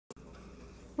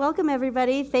Welcome,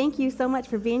 everybody. Thank you so much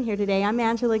for being here today. I'm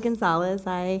Angela Gonzalez.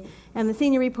 I am the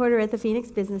senior reporter at the Phoenix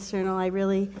Business Journal. I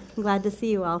really am glad to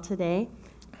see you all today.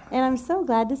 And I'm so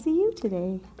glad to see you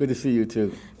today. Good to see you,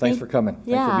 too. Thanks for coming.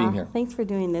 Thanks for being here. Thanks for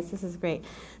doing this. This is great.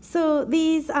 So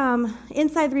these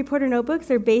Inside the Reporter Notebooks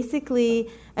are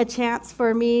basically a chance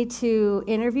for me to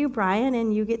interview Brian,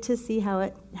 and you get to see how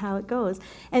it goes.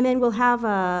 And then we'll have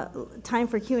time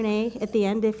for Q&A at the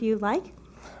end if you like.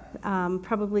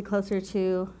 Probably closer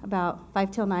to about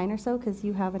 5 till 9 or so, because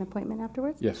you have an appointment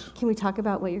afterwards? Yes. Can we talk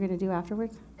about what you're going to do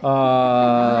afterwards?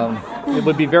 It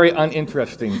would be very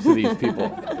uninteresting to these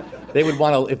people. They would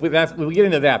want to, if we get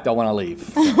into that, they'll want to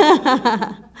leave.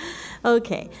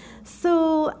 Okay,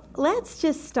 so let's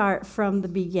just start from the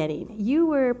beginning. You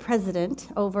were president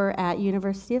over at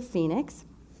University of Phoenix.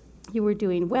 You were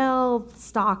doing well,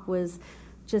 stock was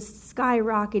just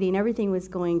skyrocketing, everything was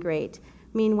going great.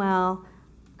 Meanwhile,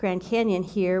 Grand Canyon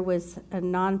here was a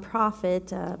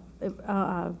nonprofit,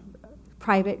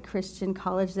 private Christian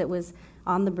college that was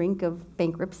on the brink of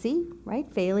bankruptcy, right,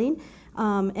 failing.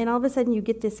 And all of a sudden you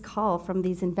get this call from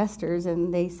these investors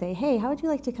and they say, hey, how would you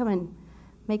like to come and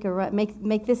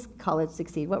make this college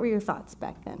succeed? What were your thoughts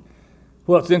back then?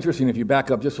 Well, it's interesting. If you back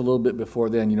up just a little bit before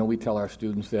then, we tell our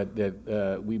students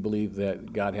that we believe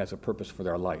that God has a purpose for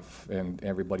their life, and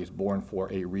everybody's born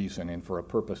for a reason and for a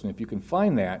purpose. And if you can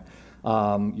find that,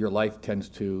 your life tends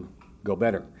to go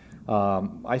better.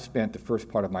 I spent the first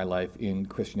part of my life in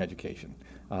Christian education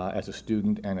as a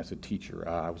student and as a teacher.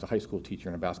 I was a high school teacher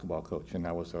and a basketball coach, and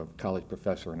I was a college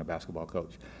professor and a basketball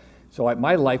coach. So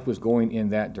my life was going in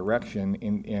that direction,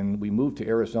 and we moved to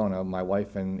Arizona, my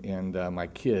wife and my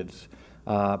kids,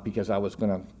 because I was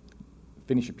going to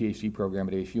finish a PhD program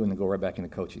at ASU and then go right back into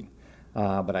coaching.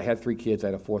 But I had 3 kids. I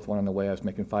had a 4th one on the way. I was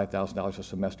making $5,000 a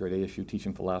semester at ASU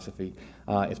teaching philosophy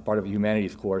as part of a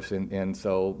humanities course, and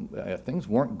so things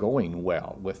weren't going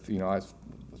well.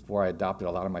 Before I adopted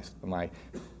a lot of my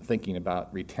thinking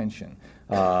about retention.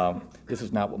 This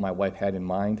is not what my wife had in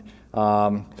mind.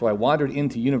 So I wandered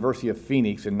into University of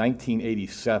Phoenix in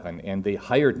 1987, and they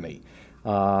hired me.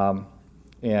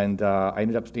 And I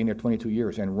ended up staying there 22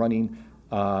 years and running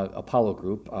Apollo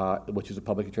Group, which is a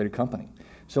publicly traded company.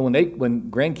 So when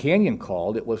Grand Canyon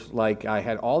called, it was like I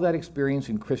had all that experience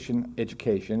in Christian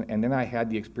education, and then I had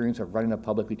the experience of running a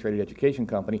publicly traded education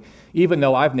company, even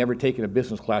though I've never taken a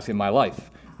business class in my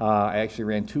life. I actually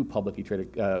ran 2 publicly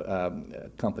traded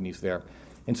companies there.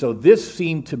 And so this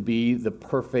seemed to be the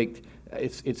perfect,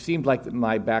 it seemed like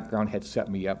my background had set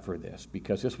me up for this,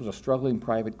 because this was a struggling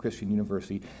private Christian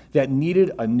university that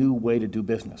needed a new way to do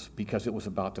business because it was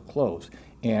about to close.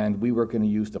 And we were going to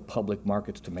use the public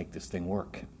markets to make this thing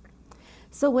work.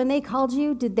 So when they called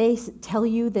you, did they tell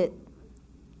you that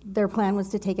their plan was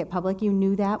to take it public? You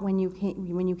knew that when you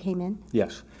came in?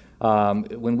 Yes.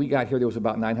 When we got here, there was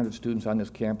about 900 students on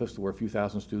this campus. There were a few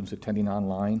thousand students attending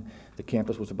online. The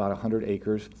campus was about 100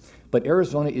 acres. But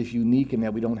Arizona is unique in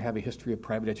that we don't have a history of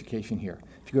private education here.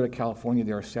 If you go to California,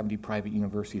 there are 70 private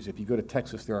universities. If you go to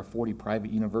Texas, there are 40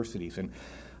 private universities. And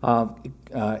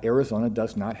Arizona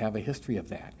does not have a history of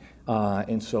that.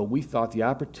 And so we thought the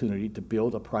opportunity to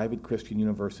build a private Christian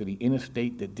university in a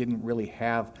state that didn't really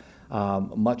have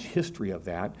much history of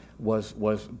that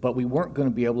but we weren't going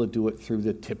to be able to do it through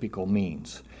the typical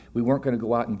means. We weren't going to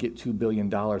go out and get $2 billion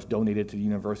donated to the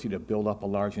university to build up a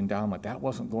large endowment. That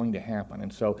wasn't going to happen.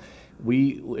 And so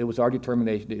it was our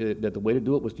determination that the way to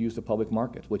do it was to use the public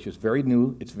markets, which is very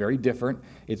new. It's very different.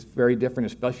 It's very different,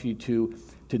 especially to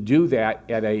do that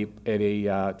at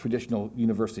a traditional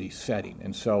university setting.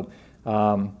 And so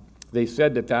they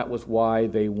said that was why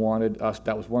they wanted us.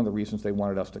 That was one of the reasons they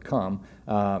wanted us to come,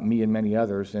 me and many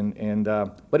others.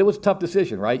 But it was a tough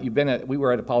decision, right? We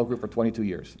were at Apollo Group for 22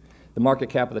 years. The market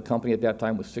cap of the company at that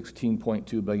time was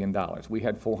 $16.2 billion. We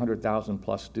had 400,000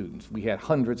 plus students. We had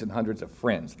hundreds and hundreds of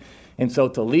friends. And so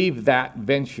to leave that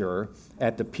venture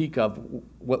at the peak of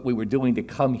what we were doing to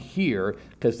come here,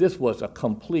 because this was a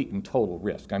complete and total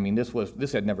risk. I mean,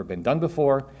 this had never been done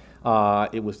before.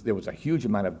 There was a huge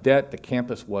amount of debt. The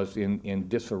campus was in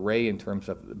disarray in terms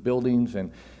of buildings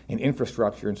and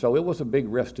infrastructure. And so it was a big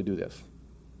risk to do this.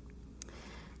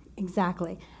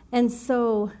 Exactly. And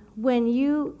so when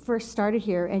you first started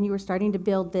here and you were starting to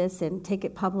build this and take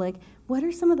it public, what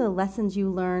are some of the lessons you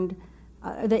learned,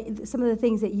 some of the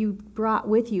things that you brought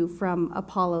with you from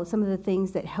Apollo, some of the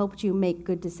things that helped you make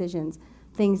good decisions,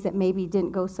 things that maybe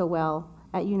didn't go so well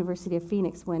at University of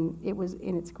Phoenix when it was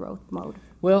in its growth mode?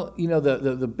 Well,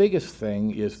 the biggest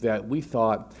thing is that we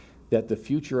thought that the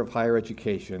future of higher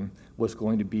education was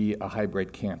going to be a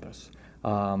hybrid campus.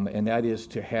 And that is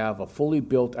to have a fully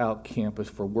built out campus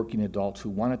for working adults who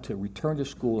wanted to return to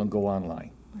school and go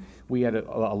online. We had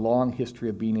a long history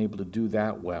of being able to do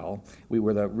that well. We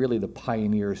were really the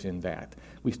pioneers in that.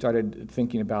 We started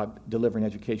thinking about delivering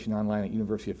education online at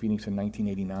University of Phoenix in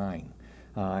 1989.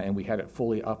 And we had it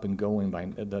fully up and going by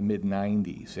the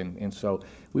mid-90s. And so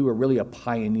we were really a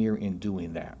pioneer in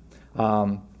doing that.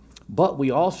 But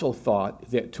we also thought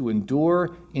that to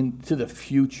endure into the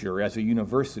future as a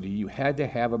university, you had to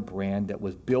have a brand that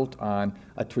was built on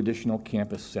a traditional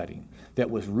campus setting, that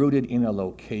was rooted in a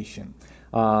location.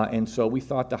 And so we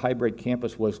thought the hybrid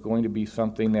campus was going to be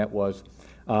something that was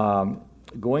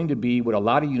going to be what a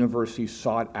lot of universities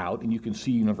sought out, and you can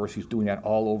see universities doing that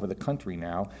all over the country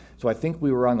now. So I think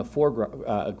we were on the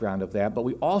foreground of that, but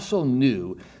we also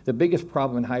knew the biggest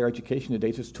problem in higher education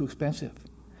today is it's too expensive.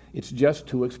 It's just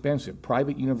too expensive.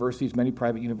 Private universities, many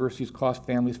private universities cost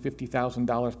families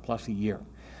 $50,000 plus a year.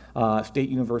 State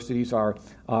universities are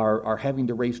having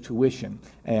to raise tuition,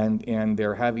 and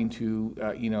they're having to,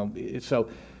 so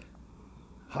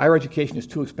higher education is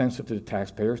too expensive to the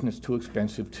taxpayers, and it's too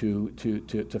expensive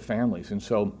to families. And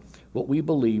so what we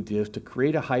believed is to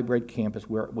create a hybrid campus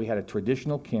where we had a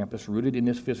traditional campus rooted in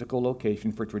this physical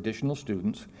location for traditional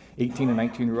students, 18 and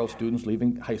 19-year-old students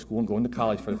leaving high school and going to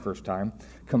college for the first time,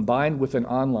 combined with an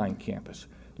online campus,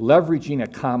 leveraging a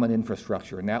common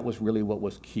infrastructure. And that was really what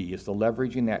was key, is the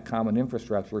leveraging that common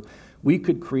infrastructure. We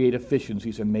could create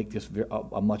efficiencies and make this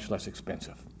a much less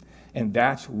expensive. And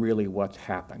that's really what's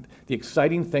happened. The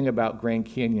exciting thing about Grand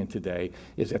Canyon today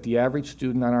is that the average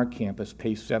student on our campus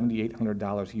pays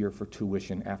 $7,800 a year for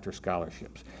tuition after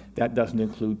scholarships. That doesn't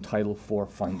include Title IV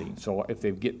funding. So if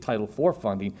they get Title IV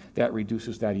funding, that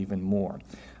reduces that even more.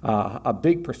 A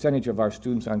big percentage of our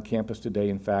students on campus today,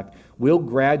 in fact, will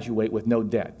graduate with no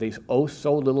debt. They owe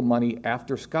so little money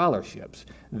after scholarships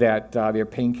that they're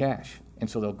paying cash, and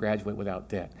so they'll graduate without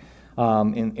debt.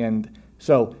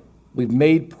 So we've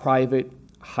made private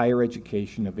higher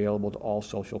education available to all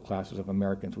social classes of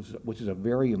Americans, which is a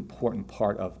very important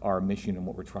part of our mission and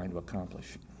what we're trying to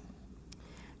accomplish.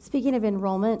 Speaking of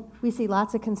enrollment, we see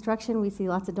lots of construction, we see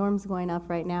lots of dorms going up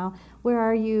right now. Where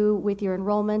are you with your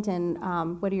enrollment, and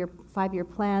what are your 5-year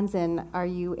plans, and are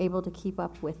you able to keep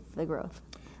up with the growth?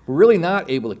 We're really not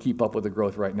able to keep up with the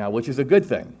growth right now, which is a good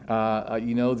thing.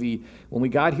 When we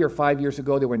got here 5 years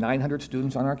ago, there were 900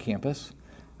 students on our campus,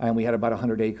 and we had about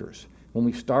 100 acres. When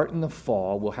we start in the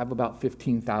fall, we'll have about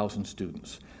 15,000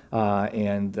 students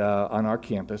on our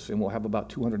campus, and we'll have about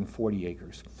 240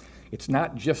 acres. It's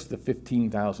not just the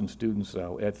 15,000 students,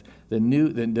 though. It's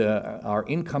our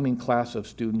incoming class of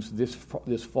students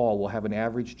this fall will have an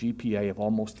average GPA of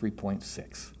almost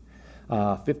 3.6.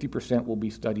 50% will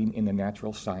be studying in the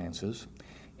natural sciences,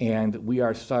 and we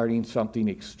are starting something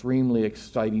extremely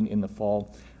exciting in the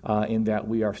fall in that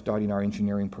we are starting our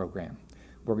engineering program.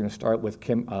 We're going to start with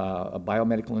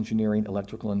biomedical engineering,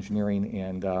 electrical engineering,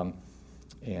 and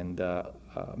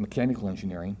mechanical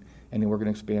engineering, and then we're going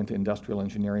to expand to industrial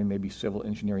engineering, maybe civil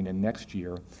engineering in next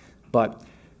year. But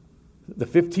the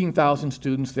 15,000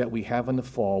 students that we have in the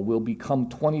fall will become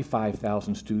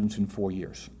 25,000 students in 4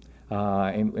 years.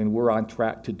 And we're on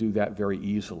track to do that very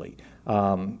easily.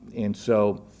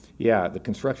 The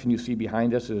construction you see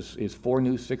behind us is 4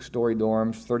 new 6-story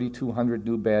dorms, 3,200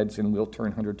 new beds, and we'll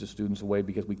turn hundreds of students away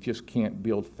because we just can't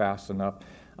build fast enough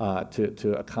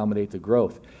to accommodate the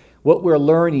growth. What we're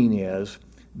learning is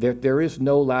that there is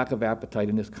no lack of appetite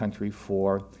in this country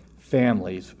for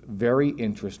families very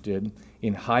interested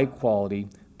in high-quality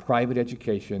private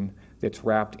education that's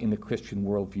wrapped in the Christian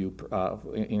worldview,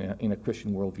 in a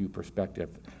Christian worldview perspective,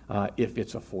 if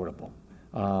it's affordable.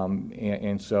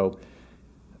 So,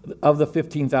 of the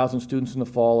 15,000 students in the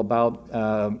fall, about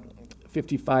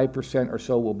 55% or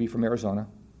so will be from Arizona.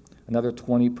 Another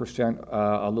 20%,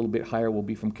 a little bit higher, will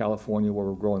be from California, where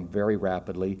we're growing very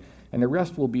rapidly. And the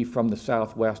rest will be from the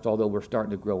Southwest, although we're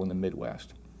starting to grow in the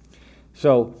Midwest.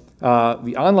 So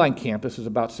the online campus is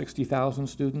about 60,000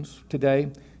 students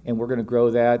today, and we're going to grow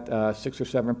that 6 or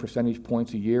 7 percentage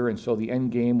points a year. And so the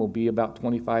end game will be about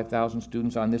 25,000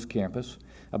 students on this campus,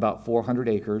 about 400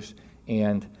 acres,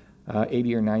 and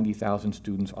 80 or 90,000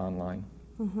 students online.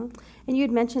 Mm-hmm. And you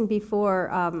had mentioned before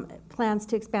plans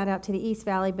to expand out to the East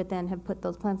Valley, but then have put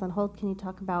those plans on hold. Can you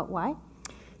talk about why?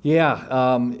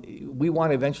 Yeah, we want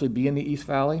to eventually be in the East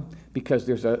Valley because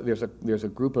there's a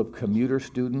group of commuter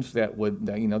students that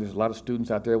there's a lot of students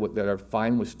out there that are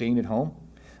fine with staying at home,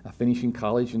 finishing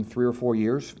college in 3 or 4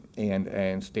 years,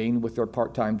 and staying with their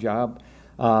part-time job.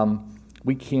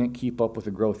 We can't keep up with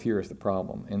the growth here is the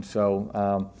problem. And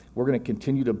so we're going to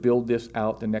continue to build this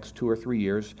out the next 2 or 3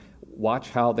 years,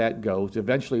 watch how that goes.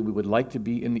 Eventually, we would like to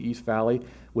be in the East Valley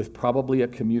with probably a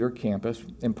commuter campus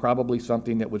and probably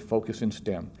something that would focus in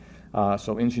STEM.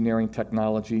 So engineering,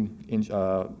 technology,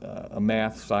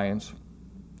 math, science,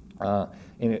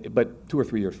 but 2 or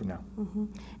 3 years from now. Mm-hmm.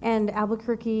 And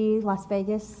Albuquerque, Las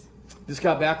Vegas? Just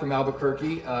got back from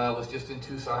Albuquerque, was just in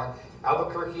Tucson.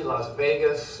 Albuquerque, Las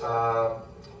Vegas,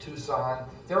 Tucson,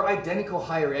 they're identical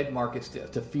higher ed markets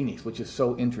to Phoenix, which is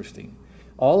so interesting.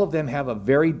 All of them have a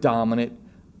very dominant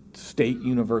state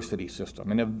university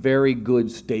system and a very good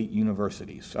state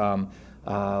universities.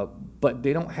 But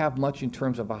they don't have much in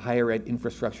terms of a higher ed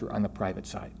infrastructure on the private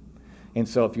side. And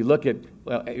so if you look at,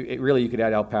 well, really you could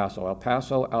add El Paso. El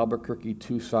Paso, Albuquerque,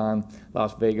 Tucson,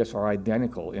 Las Vegas are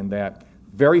identical in that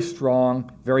very strong,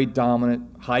 very dominant,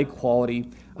 high quality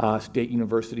state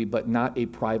university, but not a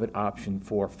private option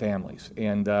for families.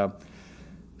 And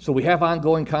so we have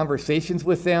ongoing conversations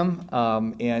with them,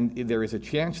 and there is a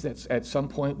chance that at some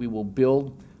point we will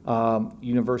build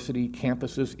university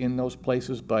campuses in those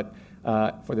places, but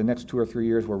for the next 2 or 3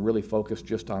 years, we're really focused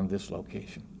just on this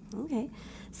location. Okay.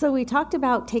 So we talked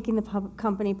about taking the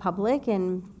company public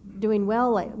and doing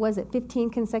well. Was it 15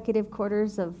 consecutive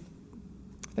quarters of?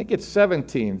 I think it's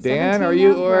 17. Dan, 17 are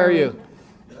you, now? or are you?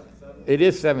 It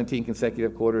is 17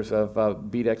 consecutive quarters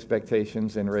of beat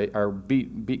expectations and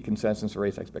beat consensus or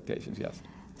raise expectations, yes.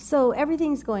 So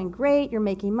everything's going great, you're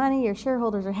making money, your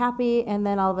shareholders are happy, and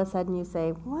then all of a sudden you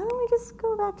say, why don't we just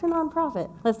go back to nonprofit?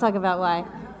 Let's talk about why.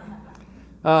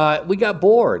 We got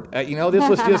bored. This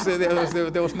was just,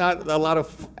 there was not a lot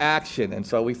of action, and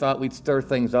so we thought we'd stir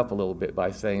things up a little bit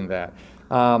by saying that.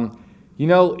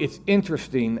 It's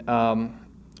interesting.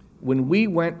 When we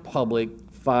went public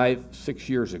 5-6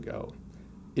 years ago,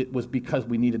 it was because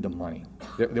we needed the money.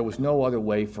 There was no other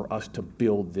way for us to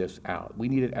build this out. We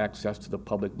needed access to the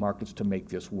public markets to make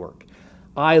this work.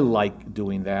 I like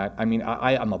doing that. I mean,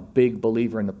 I'm a big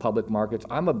believer in the public markets.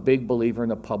 I'm a big believer in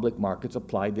the public markets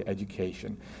applied to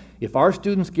education. If our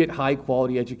students get high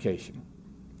quality education,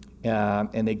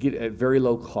 and they get it at very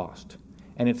low cost,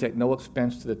 and it's at no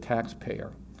expense to the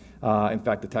taxpayer, in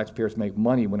fact, the taxpayers make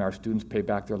money when our students pay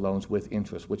back their loans with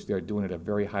interest, which they're doing at a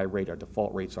very high rate. Our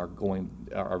default rates are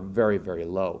very, very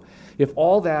low. If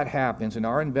all that happens and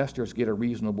our investors get a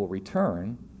reasonable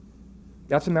return,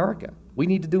 that's America. We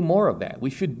need to do more of that. We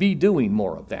should be doing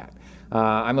more of that.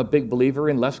 I'm a big believer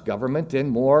in less government and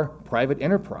more private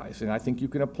enterprise, and I think you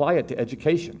can apply it to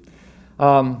education.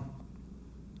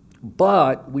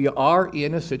 But we are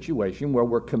in a situation where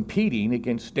we're competing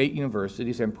against state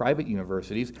universities and private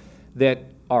universities that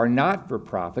are not for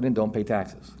profit and don't pay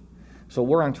taxes. So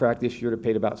we're on track this year to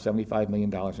pay about $75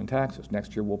 million in taxes.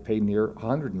 Next year we'll pay near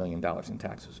 $100 million in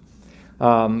taxes.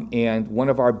 And one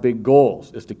of our big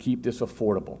goals is to keep this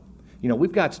affordable.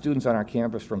 We've got students on our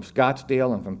campus from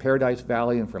Scottsdale and from Paradise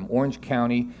Valley and from Orange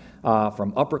County,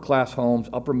 from upper class homes,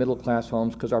 upper middle class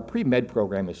homes, because our pre-med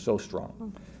program is so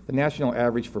strong. The national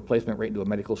average for placement rate into a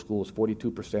medical school is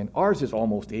 42%. Ours is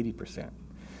almost 80%.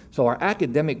 So our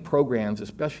academic programs,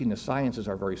 especially in the sciences,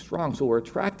 are very strong. So we're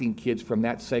attracting kids from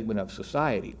that segment of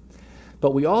society.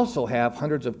 But we also have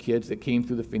hundreds of kids that came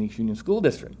through the Phoenix Union School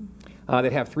District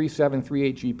that have 3.7,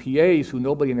 3.8 GPAs who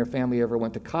nobody in their family ever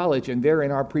went to college, and they're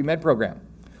in our pre-med program.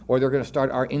 Or they're going to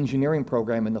start our engineering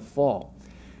program in the fall.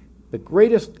 The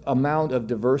greatest amount of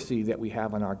diversity that we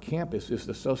have on our campus is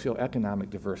the socioeconomic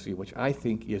diversity, which I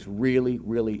think is really,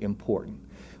 really important.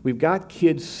 We've got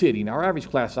kids sitting, our average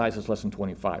class size is less than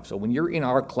 25, so when you're in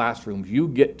our classrooms, you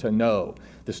get to know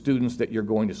the students that you're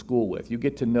going to school with. You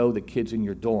get to know the kids in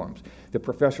your dorms. The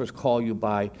professors call you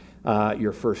by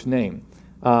your first name.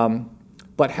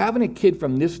 But having a kid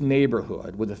from this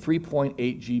neighborhood with a 3.8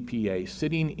 GPA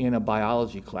sitting in a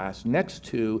biology class next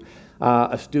to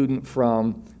a student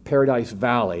from Paradise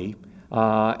Valley,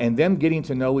 and them getting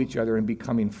to know each other and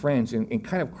becoming friends and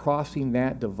kind of crossing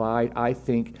that divide, I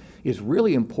think, is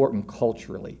really important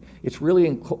culturally. It's really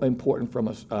important from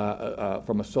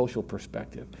a social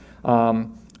perspective.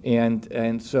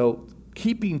 And so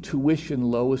keeping tuition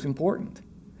low is important.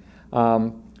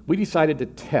 We decided to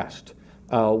test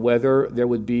whether there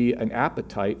would be an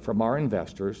appetite from our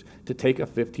investors to take a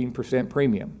 15%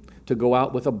 premium, to go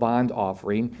out with a bond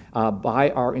offering,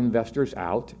 buy our investors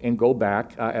out, and go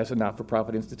back as a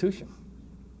not-for-profit institution.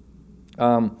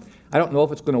 I don't know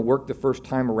if it's going to work the first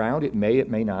time around. It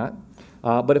may not.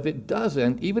 But if it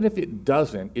doesn't, even if it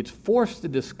doesn't, it's forced the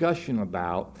discussion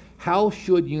about how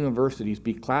should universities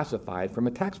be classified from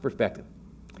a tax perspective.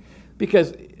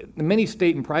 Because many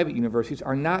state and private universities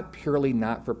are not purely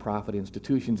not-for-profit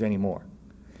institutions anymore.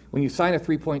 When you sign a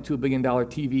 $3.2 billion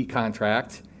TV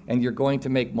contract and you're going to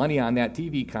make money on that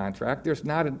TV contract, there's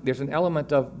an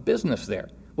element of business there,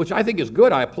 which I think is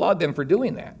good. I applaud them for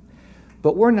doing that.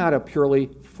 But we're not a purely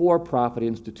for-profit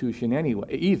institution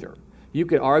anyway, either. You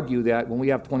could argue that when we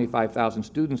have 25,000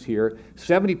 students here,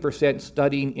 70%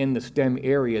 studying in the STEM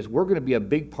areas, we're going to be a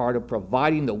big part of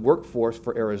providing the workforce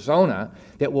for Arizona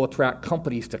that will attract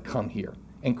companies to come here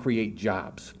and create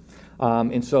jobs.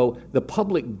 And so the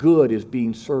public good is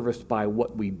being serviced by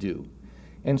what we do.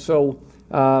 And so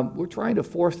we're trying to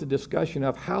force the discussion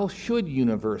of how should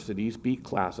universities be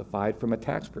classified from a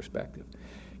tax perspective.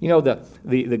 You know,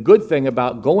 the good thing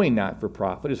about going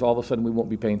not-for-profit is all of a sudden we won't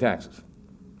be paying taxes,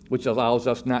 which allows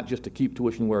us not just to keep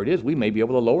tuition where it is, we may be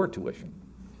able to lower tuition.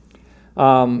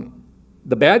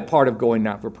 The bad part of going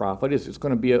not-for-profit is it's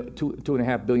going to be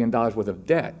 $2.5 billion worth of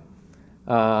debt,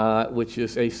 which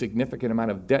is a significant amount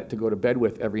of debt to go to bed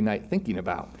with every night thinking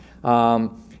about.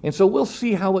 And so we'll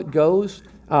see how it goes,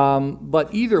 but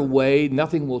either way,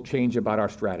 nothing will change about our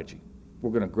strategy. We're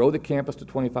going to grow the campus to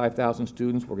 25,000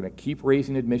 students. We're going to keep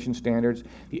raising admission standards.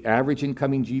 The average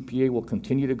incoming GPA will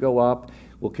continue to go up.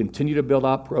 We'll continue to build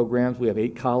out programs. We have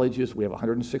 8 colleges. We have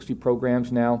 160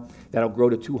 programs now. That'll grow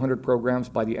to 200 programs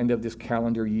by the end of this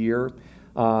calendar year.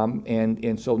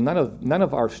 And so none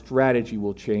of our strategy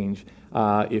will change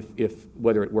if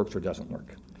whether it works or doesn't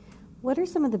work. What are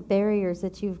some of the barriers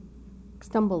that you've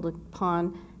stumbled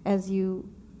upon as you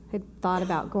had thought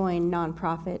about going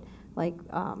nonprofit, like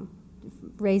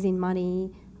raising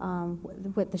money,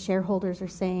 what the shareholders are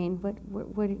saying? What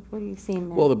are you seeing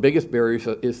there? Well, the biggest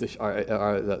barrier is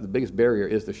the biggest barrier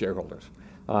is the shareholders.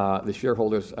 The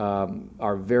shareholders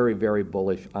are very, very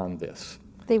bullish on this.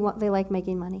 They like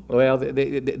making money. Well,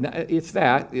 it's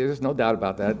that. There's no doubt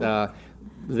about that.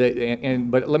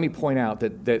 But let me point out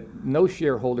that no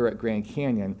shareholder at Grand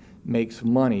Canyon makes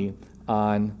money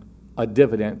on a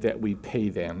dividend that we pay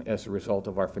them as a result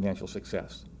of our financial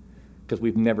success, because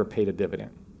we've never paid a dividend.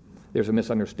 There's a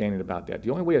misunderstanding about that. The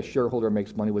only way a shareholder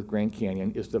makes money with Grand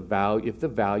Canyon is if the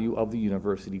value of the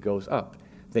university goes up.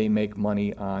 They make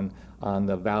money on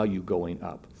the value going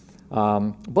up.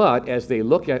 But as they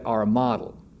look at our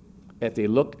model, as they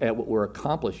look at what we're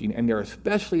accomplishing, and they're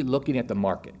especially looking at the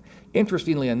market.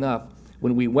 Interestingly enough,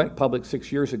 when we went public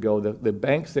 6 years ago, the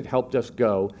banks that helped us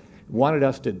go wanted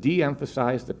us to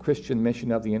de-emphasize the Christian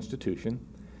mission of the institution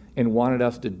and wanted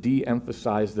us to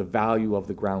de-emphasize the value of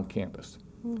the ground campus.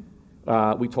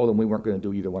 We told them we weren't going to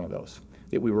do either one of those,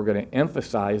 that we were going to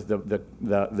emphasize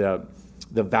the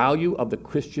value of the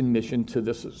Christian mission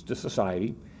to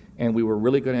society, and we were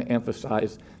really going to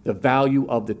emphasize the value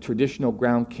of the traditional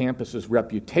ground campus's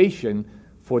reputation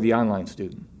for the online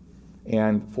student.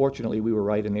 And fortunately, we were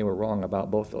right and they were wrong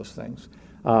about both those things.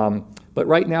 But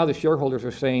right now, the shareholders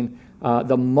are saying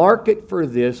the market for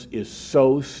this is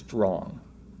so strong.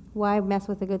 Why mess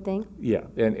with a good thing? Yeah,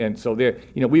 and so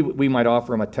we might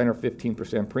offer them a 10 or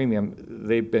 15% premium.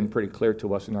 They've been pretty clear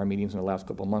to us in our meetings in the last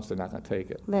couple of months they're not going to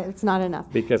take it. It's not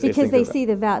enough. Because they see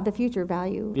the future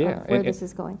value of where this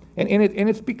is going. And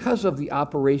it's because of the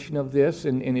operation of this,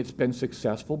 and it's been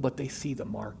successful, but they see the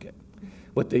market.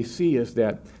 What they see is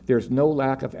that there's no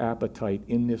lack of appetite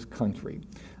in this country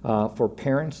for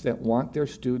parents that want their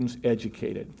students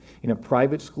educated in a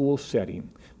private school setting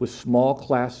with small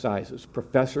class sizes,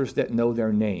 professors that know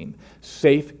their name,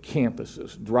 safe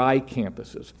campuses, dry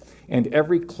campuses, and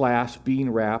every class being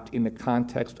wrapped in the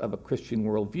context of a Christian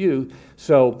worldview.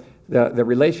 So the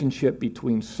relationship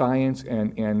between science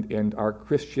and our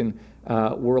Christian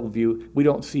worldview, we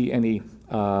don't see any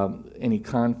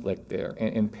conflict there.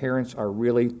 And parents are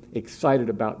really excited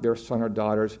about their son or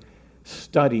daughters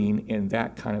studying in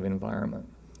that kind of environment.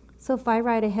 So if I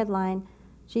write a headline,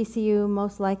 GCU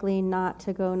most likely not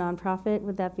to go nonprofit,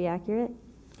 would that be accurate?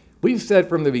 We've said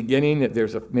from the beginning that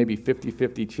there's a maybe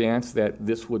 50-50 chance that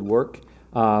this would work.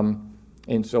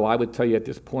 And so I would tell you at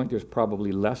this point there's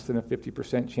probably less than a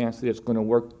 50% chance that it's going to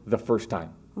work the first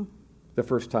time. The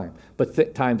first time.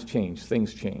 But times change,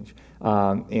 things change.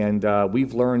 And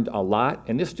we've learned a lot,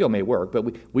 and this still may work, but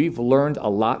we've learned a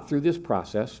lot through this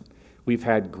process. We've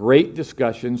had great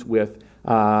discussions with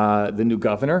the new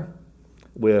governor,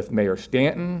 with Mayor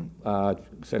Stanton.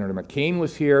 Senator McCain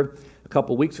was here a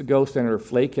couple weeks ago. Senator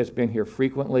Flake has been here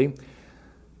frequently.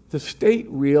 The state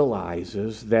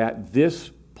realizes that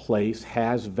this place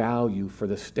has value for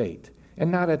the state, and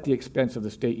not at the expense of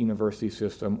the state university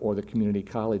system or the community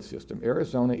college system.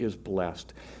 Arizona is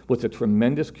blessed with a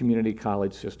tremendous community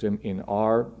college system in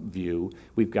our view.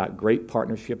 We've got great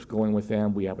partnerships going with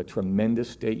them. We have a tremendous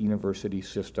state university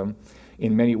system.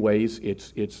 In many ways,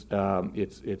 it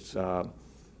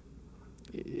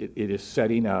is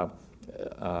setting a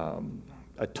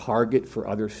target for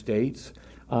other states.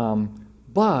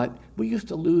 But we used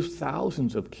to lose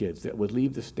thousands of kids that would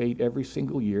leave the state every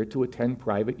single year to attend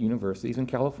private universities in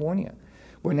California.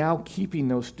 We're now keeping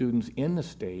those students in the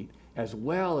state as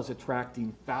well as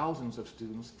attracting thousands of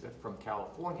students from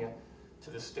California to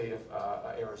the state of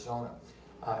Arizona.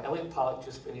 Elliot Pollock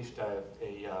just finished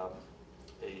a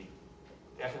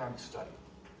economic study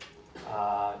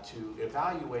to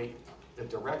evaluate the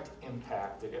direct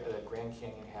impact that Grand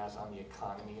Canyon has on the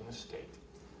economy in the state.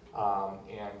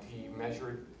 And he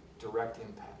measured direct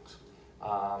impacts.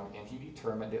 And he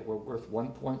determined that we're worth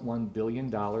 $1.1 billion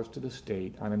to the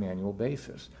state on an annual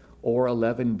basis, or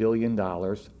 $11 billion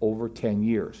over 10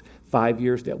 years. 5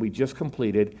 years that we just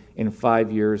completed, and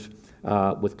 5 years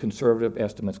with conservative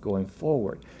estimates going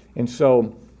forward. And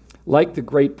so, like the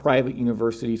great private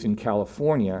universities in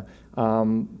California,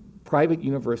 private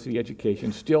university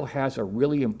education still has a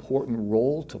really important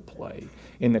role to play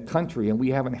in the country, and we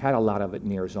haven't had a lot of it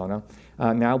in Arizona.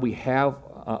 Now we have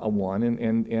one,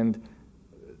 and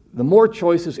the more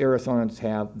choices Arizonans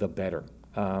have, the better.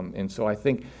 And so I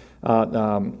think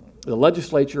the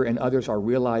legislature and others are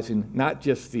realizing not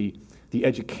just the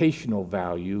educational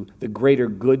value, the greater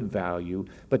good value,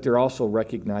 but they're also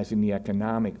recognizing the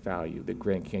economic value that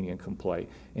Grand Canyon can play.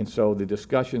 And so the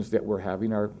discussions that we're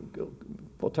having are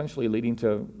potentially leading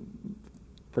to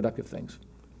productive things.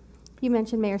 You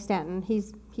mentioned Mayor Stanton.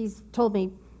 He's told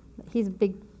me he's a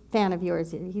big fan of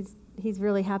yours. He's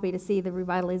really happy to see the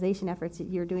revitalization efforts that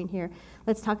you're doing here.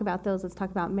 Let's talk about those. Let's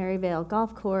talk about Maryvale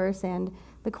Golf Course and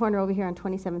the corner over here on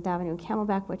 27th Avenue and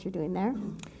Camelback, what you're doing there.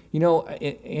 You know,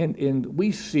 and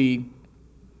we see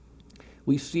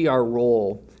our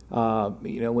role,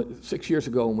 6 years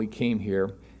ago when we came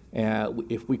here,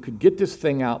 if we could get this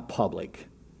thing out public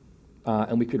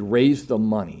and we could raise the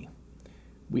money,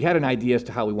 we had an idea as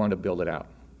to how we wanted to build it out.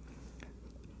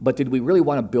 But did we really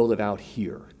want to build it out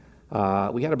here?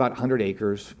 We had about 100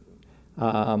 acres.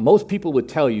 Most people would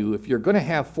tell you if you're going to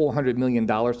have $400 million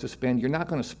to spend, you're not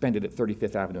going to spend it at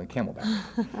 35th Avenue and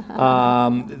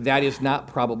Camelback. That is not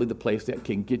probably the place that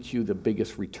can get you the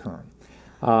biggest return.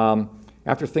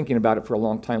 After thinking about it for a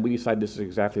long time, we decided this is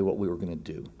exactly what we were going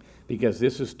to do, because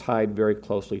this is tied very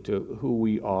closely to who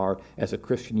we are as a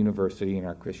Christian university and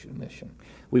our Christian mission.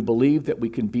 We believe that we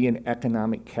can be an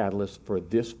economic catalyst for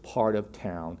this part of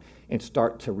town and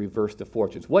start to reverse the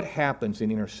fortunes. What happens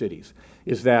in inner cities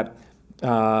is that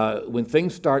when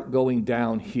things start going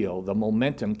downhill, the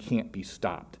momentum can't be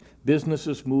stopped.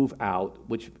 Businesses move out,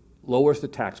 which lowers the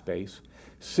tax base.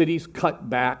 Cities cut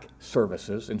back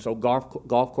services, and so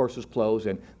golf courses close,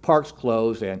 and parks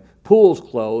close, and pools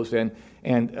close,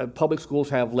 and public schools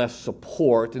have less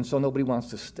support, and so nobody wants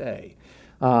to stay.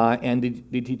 And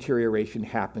the deterioration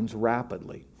happens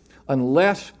rapidly.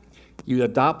 Unless you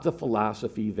adopt the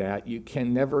philosophy that you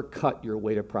can never cut your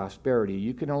way to prosperity,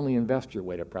 you can only invest your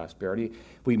way to prosperity.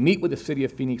 We meet with the city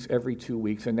of Phoenix every 2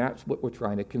 weeks, and that's what we're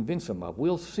trying to convince them of.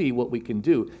 We'll see what we can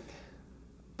do.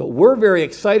 But we're very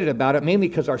excited about it, mainly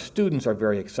because our students are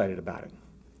very excited about it.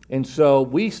 And so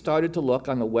we started to look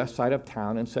on the west side of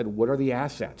town and said, what are the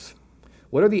assets?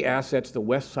 What are the assets the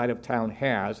west side of town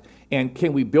has, and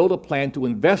can we build a plan to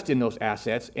invest in those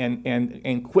assets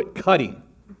and quit cutting?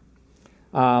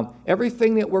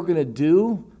 Everything that we're going to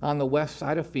do on the west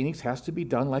side of Phoenix has to be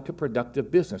done like a productive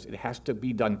business. It has to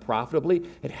be done profitably.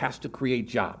 It has to create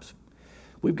jobs.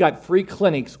 We've got free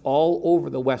clinics all over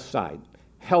the west side,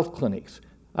 health clinics.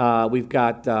 We've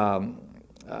got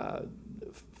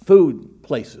food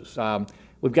places.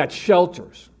 We've got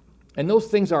shelters. And those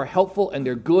things are helpful and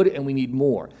they're good and we need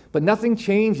more. But nothing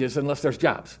changes unless there's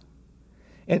jobs.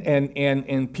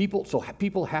 And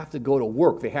people have to go to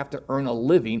work. They have to earn a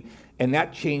living, and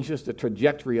that changes the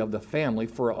trajectory of the family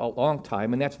for a long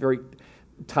time, and that's very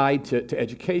tied to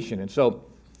education. And so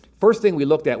first thing we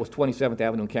looked at was 27th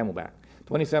Avenue and Camelback.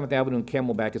 27th Avenue and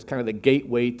Camelback is kind of the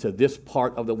gateway to this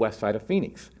part of the west side of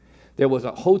Phoenix. There was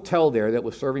a hotel there that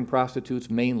was serving prostitutes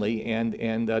mainly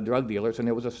and drug dealers, and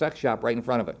there was a sex shop right in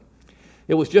front of it.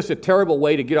 It was just a terrible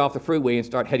way to get off the freeway and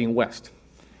start heading west.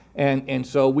 And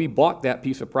so we bought that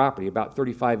piece of property, about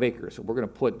 35 acres. So we're going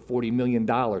to put $40 million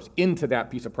into that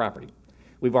piece of property.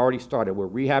 We've already started. We're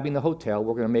rehabbing the hotel.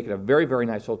 We're going to make it a very, very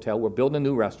nice hotel. We're building a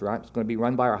new restaurant. It's going to be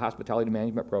run by our hospitality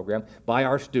management program, by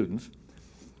our students.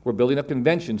 We're building a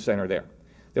convention center there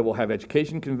that will have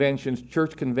education conventions,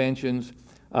 church conventions,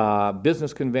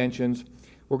 business conventions.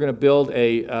 We're going to build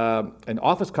an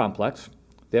office complex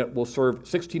that will serve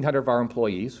 1,600 of our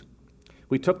employees.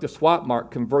 We took the Swap Mart,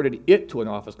 converted it to an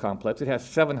office complex. It has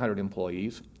 700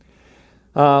 employees.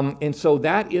 And so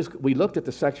we looked at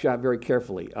the sex shop very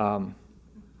carefully.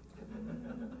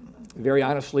 Very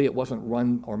honestly, it wasn't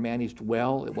run or managed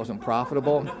well. It wasn't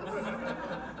profitable.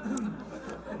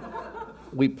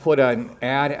 We put an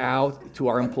ad out to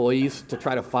our employees to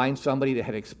try to find somebody that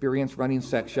had experience running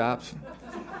sex shops.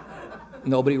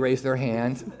 Nobody raised their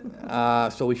hand,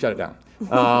 so we shut it down.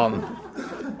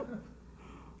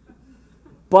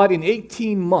 But in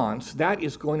 18 months, that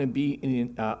is going to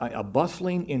be a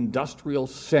bustling industrial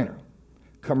center,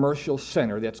 commercial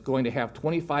center that's going to have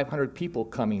 2,500 people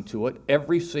coming to it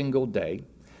every single day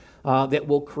that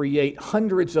will create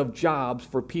hundreds of jobs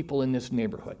for people in this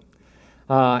neighborhood.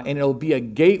 And it'll be a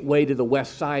gateway to the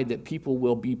west side that people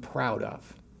will be proud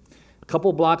of. A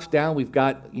couple blocks down, we've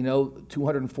got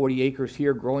 240 acres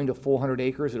here growing to 400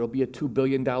 acres. It'll be a $2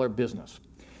 billion business.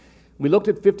 We looked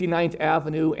at 59th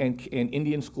Avenue and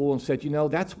Indian School and said,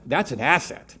 that's an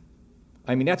asset.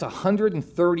 I mean, that's a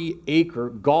 130-acre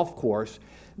golf course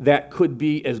that could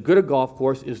be as good a golf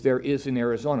course as there is in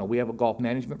Arizona. We have a golf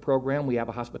management program. We have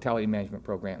a hospitality management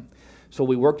program. So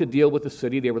we worked a deal with the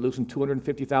city. They were losing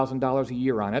 $250,000 a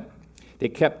year on it. They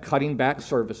kept cutting back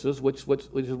services, which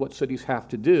is what cities have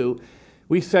to do.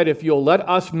 We said, if you'll let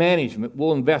us manage it,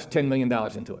 we'll invest $10 million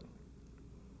into it.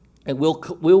 And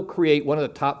we'll create one of the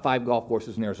top 5 golf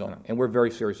courses in Arizona, and we're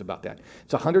very serious about that.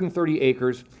 It's 130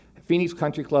 acres. Phoenix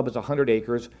Country Club is 100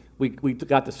 acres. We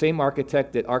got the same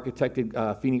architect that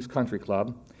architected Phoenix Country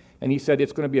Club, and he said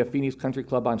it's going to be a Phoenix Country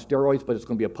Club on steroids, but it's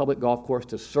going to be a public golf course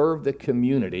to serve the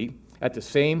community at the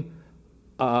same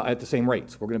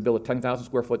rates. We're going to build a 10,000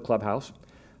 square foot clubhouse,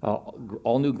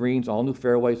 all new greens, all new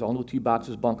fairways, all new tee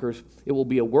boxes, bunkers. It will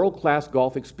be a world-class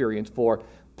golf experience for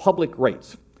public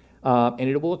rates. And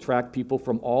it will attract people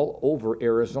from all over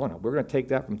Arizona. We're going to take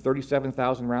that from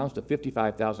 37,000 rounds to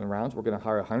 55,000 rounds. We're going to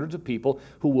hire hundreds of people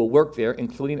who will work there,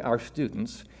 including our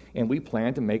students, and we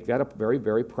plan to make that a very,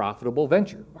 very profitable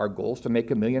venture. Our goal is to make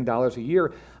 $1 million a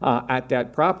year at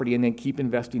that property and then keep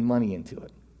investing money into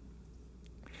it.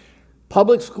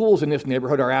 Public schools in this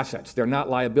neighborhood are assets. They're not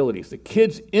liabilities. The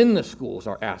kids in the schools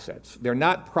are assets. They're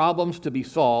not problems to be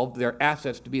solved. They're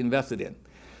assets to be invested in.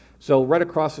 So right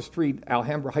across the street,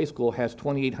 Alhambra High School has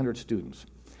 2,800 students.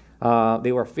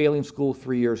 They were a failing school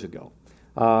 3 years ago.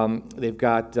 They've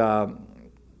got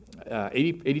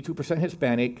 82%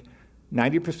 Hispanic,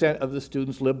 90% of the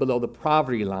students live below the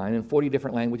poverty line, and 40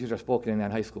 different languages are spoken in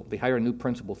that high school. They hired a new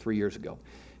principal 3 years ago.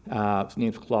 His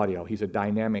name's Claudio. He's a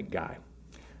dynamic guy.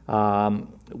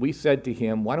 We said to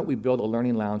him, why don't we build a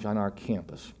learning lounge on our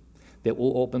campus that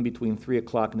will open between 3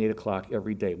 o'clock and 8 o'clock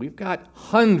every day. We've got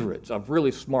hundreds of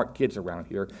really smart kids around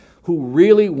here who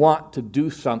really want to do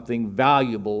something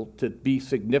valuable to be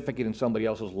significant in somebody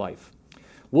else's life.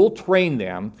 We'll train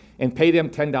them and pay them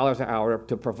 $10 an hour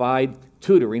to provide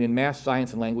tutoring in math,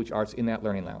 science, and language arts in that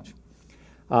learning lounge.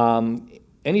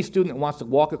 Any student that wants to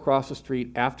walk across the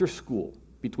street after school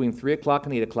between 3 o'clock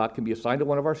and 8 o'clock can be assigned to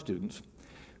one of our students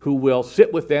who will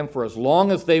sit with them for as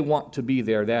long as they want to be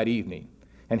there that evening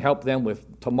and help them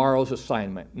with tomorrow's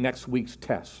assignment, next week's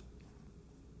test.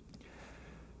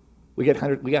 We got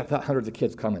hundreds of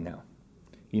kids coming now.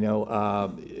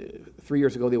 3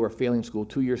 years ago they were a failing school.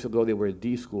 2 years ago they were a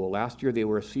D school. Last year they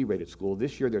were a C-rated school.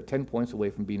 This year they're 10 points away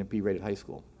from being a B-rated high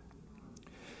school.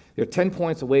 They're 10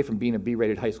 points away from being a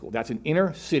B-rated high school. That's an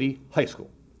inner city high school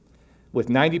with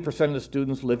 90% of the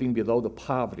students living below the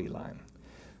poverty line.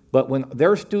 But when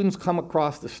their students come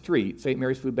across the street, St.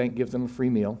 Mary's Food Bank gives them a free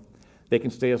meal. They can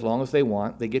stay as long as they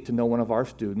want. They get to know one of our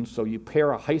students. So you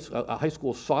pair a high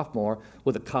school sophomore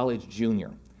with a college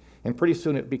junior. And pretty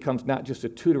soon it becomes not just a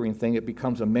tutoring thing, it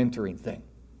becomes a mentoring thing.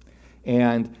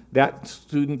 And that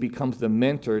student becomes the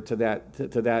mentor to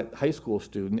that high school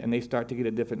student, and they start to get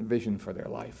a different vision for their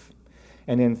life.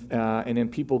 And then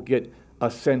people get a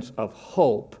sense of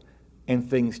hope, and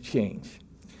things change.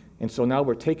 And so now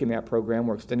we're taking that program,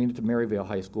 we're extending it to Maryvale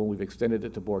High School, we've extended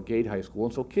it to Borgade High School,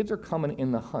 and so kids are coming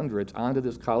in the hundreds onto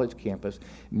this college campus,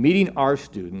 meeting our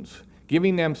students,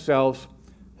 giving themselves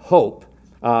hope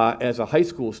as a high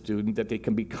school student that they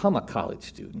can become a college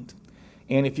student.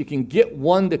 And if you can get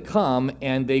one to come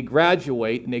and they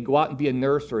graduate and they go out and be a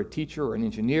nurse or a teacher or an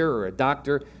engineer or a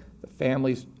doctor, the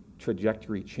family's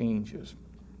trajectory changes.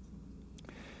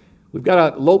 We've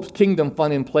got a Lopes Kingdom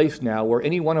Fund in place now where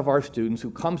any one of our students who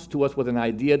comes to us with an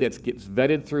idea that gets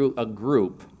vetted through a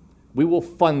group, we will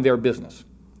fund their business.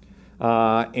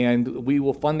 And we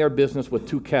will fund their business with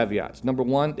 2 caveats. Number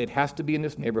one, it has to be in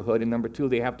this neighborhood, and number two,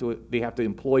 they have to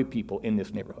employ people in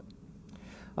this neighborhood.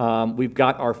 We've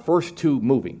got our first 2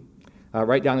 moving.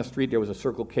 Right down the street there was a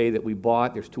Circle K that we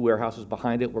bought. There's 2 warehouses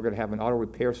behind it. We're going to have an auto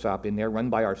repair shop in there run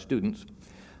by our students.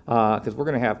 Because we're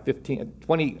going to have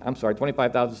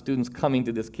 25,000 students coming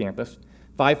to this campus,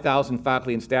 5,000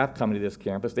 faculty and staff coming to this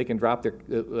campus. They can drop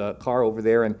their car over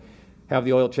there and have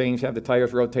the oil changed, have the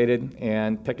tires rotated,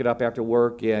 and pick it up after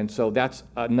work. And so that's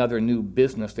another new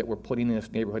business that we're putting in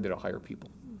this neighborhood that'll hire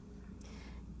people.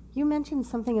 You mentioned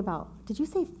something about, did you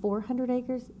say 400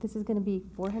 acres? This is going to be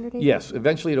 400 acres? Yes,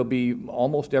 eventually it'll be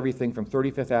almost everything from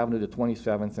 35th Avenue to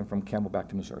 27th and from Camelback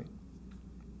to Missouri,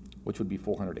 which would be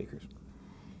 400 acres.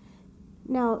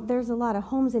 Now, there's a lot of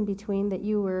homes in between that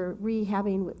you were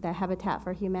rehabbing with the Habitat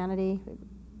for Humanity.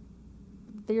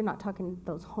 You're not talking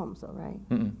those homes, though, right?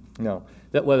 No.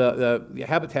 The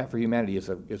Habitat for Humanity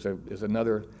is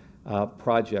another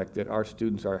project that our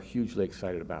students are hugely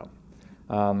excited about.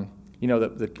 You know,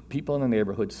 the people in the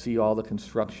neighborhood see all the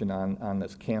construction on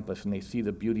this campus, and they see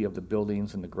the beauty of the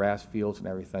buildings and the grass fields and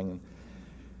everything. And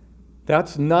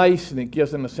that's nice, and it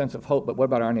gives them a sense of hope, but what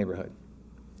about our neighborhood?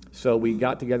 So we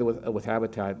got together with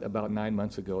Habitat about 9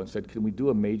 months ago and said, can we do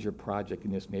a major project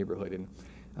in this neighborhood?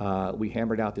 And we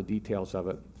hammered out the details of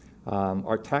it.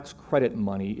 Our tax credit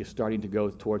money is starting to go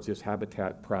towards this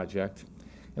Habitat project,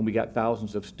 and we got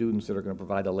thousands of students that are going to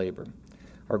provide the labor.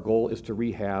 Our goal is to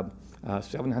rehab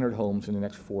 700 homes in the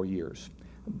next 4 years,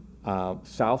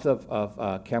 south of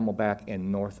Camelback and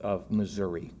north of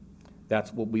Missouri.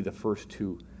 That will be the first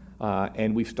two,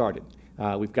 and we've started.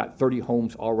 We've got 30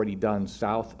 homes already done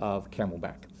south of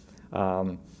Camelback.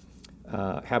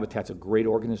 Habitat's a great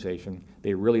organization.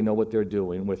 They really know what they're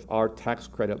doing. With our tax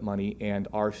credit money and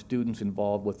our students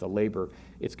involved with the labor,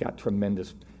 it's got a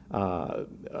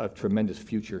tremendous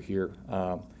future here.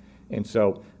 And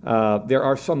so there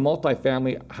are some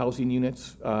multifamily housing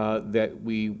units that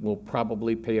we will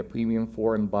probably pay a premium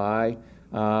for and buy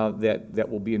that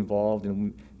will be involved,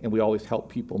 and we always help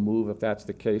people move if that's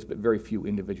the case, but very few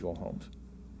individual homes.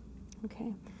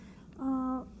 Okay.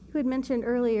 You had mentioned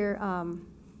earlier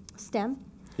STEM.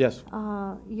 Yes.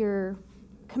 Your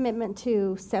commitment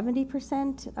to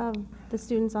 70% of the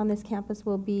students on this campus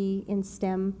will be in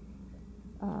STEM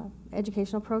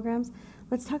educational programs.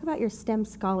 Let's talk about your STEM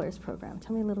Scholars Program.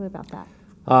 Tell me a little bit about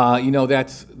that. You know,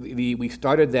 we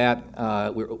started that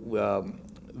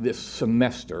this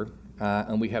semester,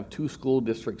 and we have 2 school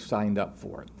districts signed up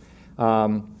for it.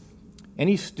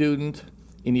 Any student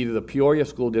in either the Peoria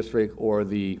School District or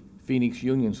the Phoenix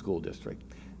Union School District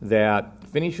that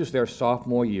finishes their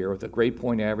sophomore year with a grade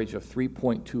point average of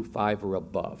 3.25 or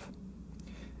above,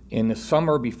 in the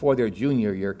summer before their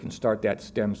junior year can start that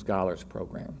STEM Scholars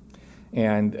Program.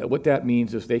 And what that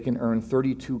means is they can earn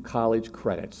 32 college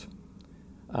credits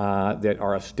that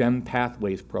are a STEM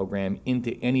Pathways program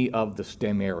into any of the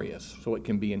STEM areas. So it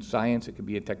can be in science, it can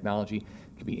be in technology,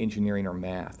 it can be engineering or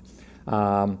math.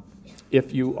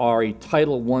 If you are a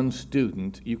Title I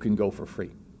student, you can go for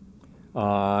free.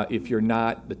 If you're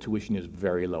not, the tuition is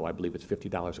very low. I believe it's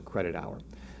 $50 a credit hour.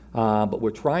 But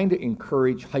we're trying to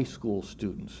encourage high school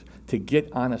students to get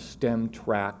on a STEM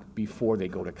track before they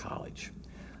go to college.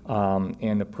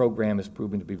 And the program has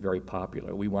proven to be very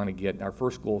popular. We want to get, our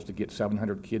first goal is to get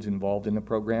 700 kids involved in the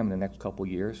program in the next couple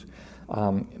years.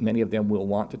 Many of them will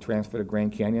want to transfer to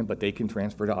Grand Canyon, but they can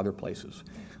transfer to other places.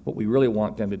 What we really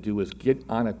want them to do is get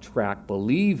on a track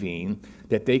believing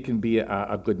that they can be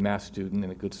a good math student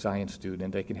and a good science student,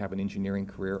 and they can have an engineering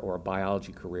career or a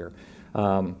biology career.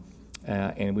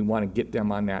 And we want to get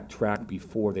them on that track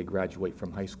before they graduate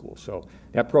from high school. So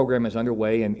that program is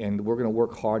underway, and we're going to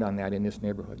work hard on that in this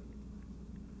neighborhood.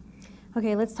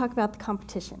 Okay, let's talk about the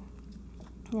competition.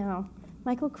 You know,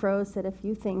 Michael Crow said a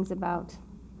few things about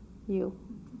you.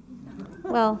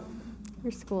 Well,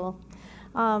 your school.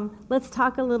 Let's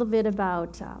talk a little bit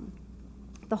about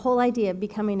the whole idea of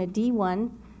becoming a D1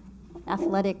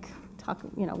 athletic,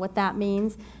 what that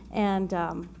means,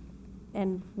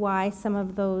 and why some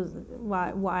of those,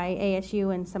 why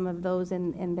ASU and some of those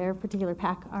in their particular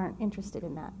pack aren't interested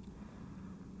in that.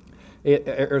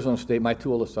 Arizona State, my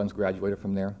 2 oldest sons graduated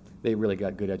from there. They really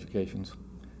got good educations.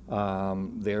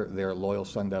 They're loyal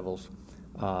Sun Devils.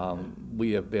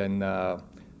 We have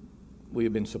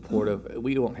been supportive.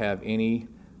 We don't have any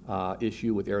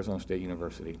issue with Arizona State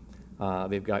University.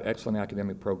 They've got excellent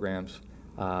academic programs.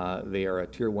 They are a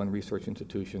Tier 1 research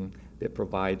institution that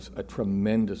provides a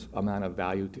tremendous amount of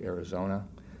value to Arizona,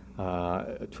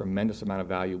 a tremendous amount of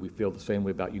value. We feel the same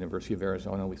way about University of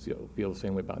Arizona. We feel the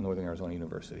same way about Northern Arizona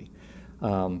University.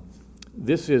 We're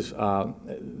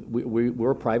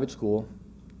a private school.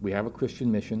 We have a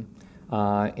Christian mission,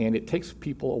 and it takes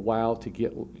people a while to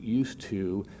get used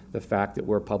to the fact that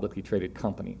we're a publicly traded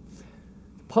company.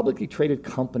 The publicly traded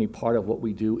company part of what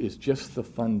we do is just the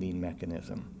funding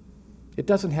mechanism. It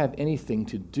doesn't have anything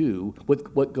to do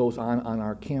with what goes on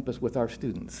our campus with our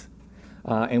students.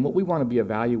 And what we want to be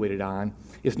evaluated on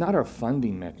is not our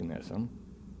funding mechanism.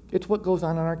 It's what goes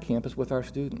on our campus with our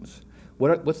students.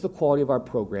 What's the quality of our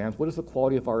programs? What is the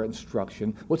quality of our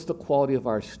instruction? What's the quality of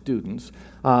our students?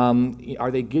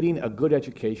 Are they getting a good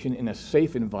education in a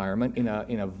safe environment, in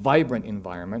a vibrant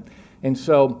environment? And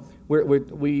so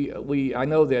I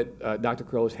know that Dr.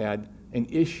 Crow has had an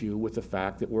issue with the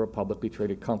fact that we're a publicly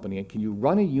traded company. And can you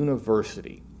run a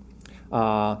university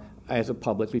as a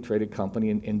publicly traded company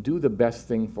and do the best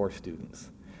thing for students?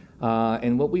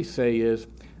 And what we say is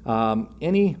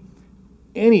any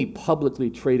publicly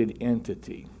traded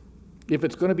entity, if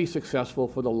it's going to be successful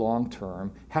for the long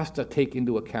term, has to take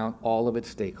into account all of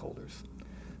its stakeholders.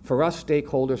 For us,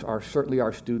 stakeholders are certainly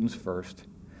our students first,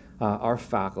 our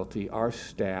faculty, our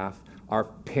staff, our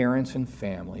parents and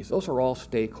families. Those are all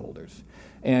stakeholders.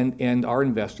 And our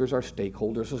investors are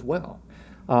stakeholders as well.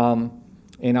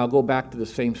 And I'll go back to the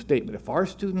same statement. If our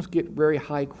students get very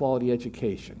high quality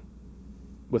education,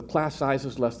 with class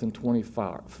sizes less than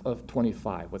 25,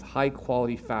 with high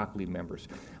quality faculty members,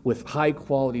 with high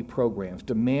quality programs,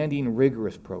 demanding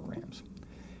rigorous programs,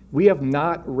 we have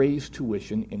not raised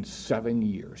tuition in 7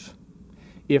 years.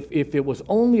 If it was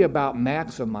only about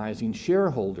maximizing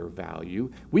shareholder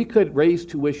value, we could raise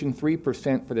tuition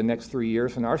 3% for the next 3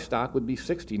 years and our stock would be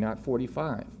 60, not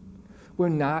 45. We're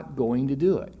not going to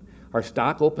do it. Our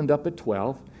stock opened up at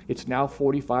 12. It's now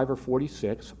 45 or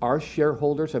 46. Our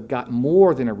shareholders have got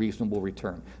more than a reasonable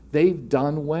return. They've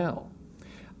done well.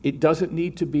 It doesn't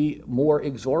need to be more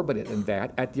exorbitant than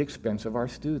that at the expense of our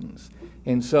students.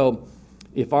 And so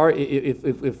if our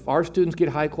students get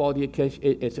high quality education,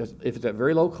 if it's at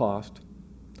very low cost,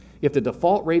 if the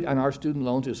default rate on our student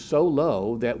loans is so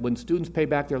low that when students pay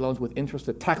back their loans with interest,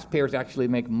 the taxpayers actually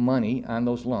make money on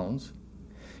those loans,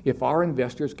 if our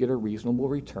investors get a reasonable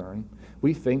return,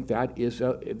 we think that is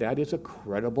a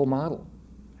credible model.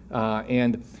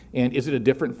 And is it a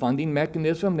different funding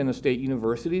mechanism than the state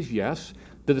universities? Yes.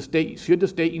 Should the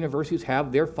state universities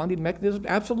have their funding mechanism?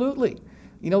 Absolutely.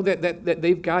 You know, that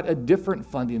they've got a different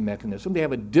funding mechanism. They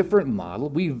have a different model.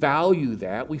 We value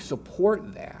that. We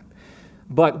support that.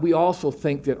 But we also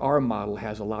think that our model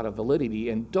has a lot of validity,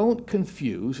 and don't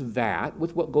confuse that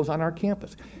with what goes on our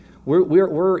campus.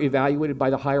 We're evaluated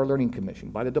by the Higher Learning Commission,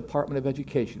 by the Department of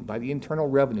Education, by the Internal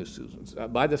Revenue Service,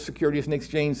 by the Securities and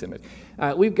Exchange Commission.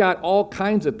 We've got all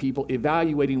kinds of people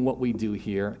evaluating what we do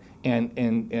here,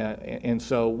 and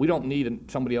so we don't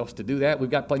need somebody else to do that. We've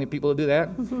got plenty of people to do that.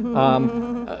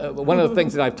 One of the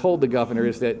things that I've told the governor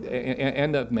is that,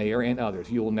 and the mayor and others,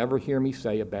 you will never hear me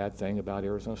say a bad thing about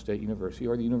Arizona State University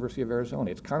or the University of Arizona.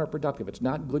 It's counterproductive. It's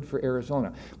not good for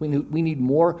Arizona. We need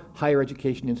more higher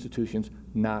education institutions,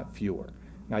 not fewer.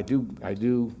 And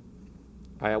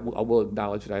I will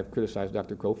acknowledge that I've criticized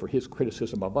Dr. Crow for his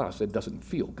criticism of us. It doesn't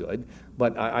feel good,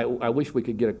 but I wish we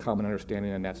could get a common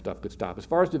understanding and that stuff could stop. As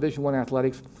far as Division I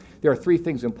athletics, there are 3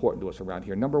 things important to us around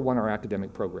here. Number 1, our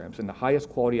academic programs, and the highest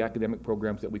quality academic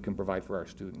programs that we can provide for our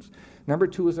students. Number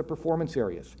 2 is the performance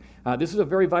areas. This is a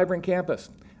very vibrant campus.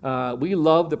 We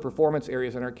love the performance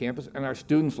areas on our campus, and our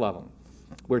students love them.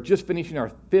 We're just finishing our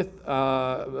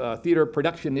 5th theater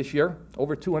production this year,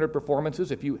 over 200 performances.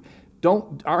 If you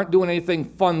aren't doing anything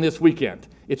fun this weekend,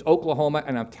 it's Oklahoma,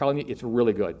 and I'm telling you, it's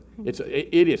really good.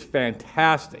 It is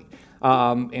fantastic.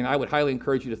 And I would highly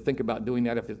encourage you to think about doing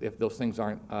that if those things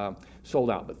aren't sold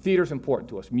out. But theater is important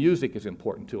to us. Music is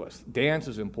important to us. Dance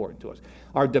is important to us.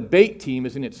 Our debate team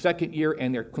is in its 2nd year,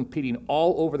 and they're competing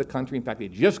all over the country. In fact, they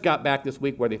just got back this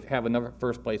week where they have another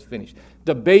first place finish.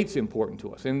 Debate's important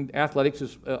to us, and athletics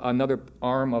is another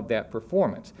arm of that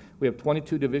performance. We have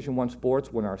 22 Division I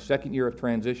sports. We're in our 2nd year of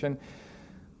transition.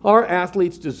 Our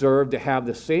athletes deserve to have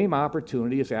the same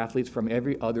opportunity as athletes from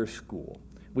every other school.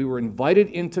 We were invited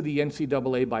into the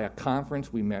NCAA by a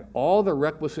conference. We met all the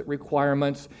requisite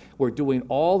requirements. We're doing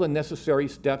all the necessary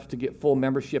steps to get full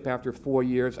membership after 4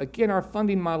 years. Again, our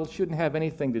funding model shouldn't have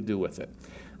anything to do with it.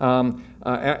 And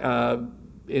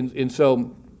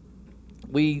so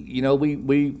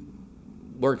we're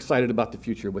excited about the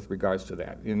future with regards to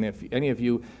that. And if any of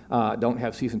you don't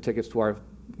have season tickets to our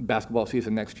basketball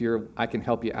season next year, I can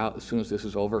help you out as soon as this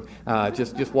is over.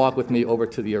 Just walk with me over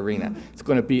to the arena. It's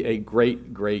going to be a great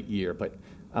year. But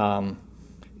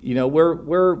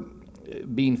we're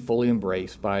being fully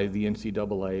embraced by the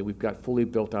NCAA. We've got fully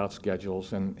built out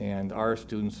schedules, and our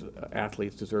students,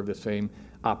 athletes, deserve the same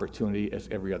opportunity as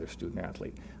every other student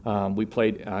athlete. We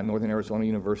played Northern Arizona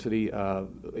University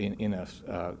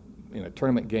in a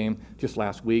tournament game just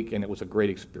last week, and it was a great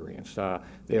experience.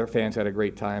 Their fans had a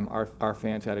great time. Our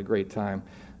fans had a great time.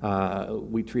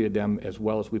 We treated them as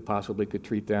well as we possibly could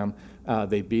treat them.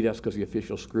 They beat us because the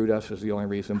officials screwed us is the only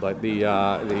reason, but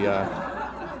that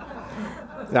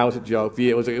was a joke.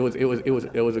 It was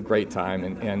a great time,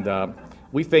 and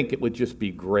we think it would just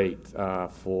be great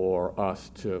for us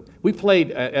to. We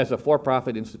played as a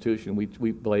for-profit institution.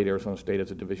 We played Arizona State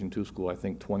as a Division II school. I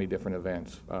think 20 different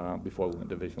events before we went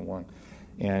to Division I,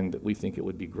 and we think it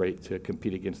would be great to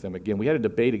compete against them again. We had a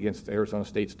debate against Arizona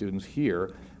State students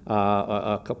here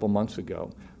a couple months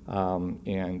ago,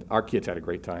 and our kids had a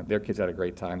great time. Their kids had a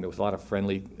great time. There was a lot of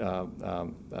friendly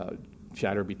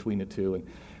chatter between the two, and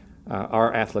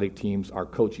our athletic teams, our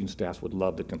coaching staffs would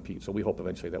love to compete. So we hope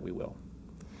eventually that we will.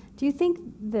 Do you think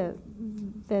the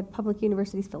public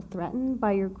universities feel threatened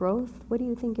by your growth? What do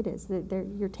you think it is that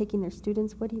you're taking their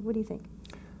students? What do you think?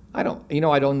 I don't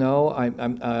know.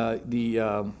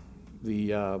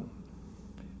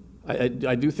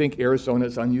 I do think Arizona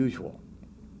is unusual.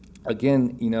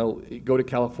 Again, go to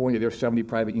California. There's 70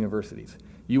 private universities.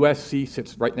 USC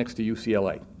sits right next to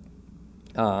UCLA,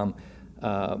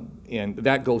 and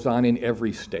that goes on in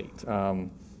every state. And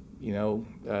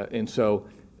so.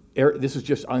 This is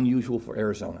just unusual for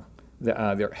Arizona.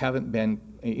 There haven't been,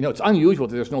 it's unusual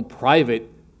that there's no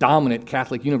private dominant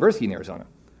Catholic university in Arizona.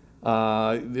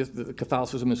 The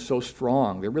Catholicism is so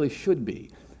strong. There really should be.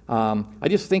 I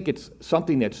just think it's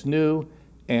something that's new,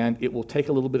 and it will take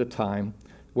a little bit of time.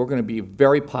 We're going to be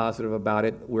very positive about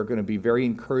it. We're going to be very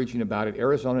encouraging about it.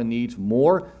 Arizona needs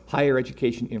more higher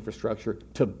education infrastructure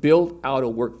to build out a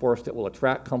workforce that will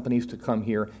attract companies to come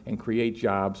here and create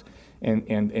jobs.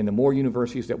 And the more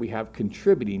universities that we have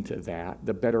contributing to that,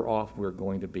 the better off we're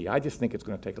going to be. I just think it's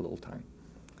going to take a little time.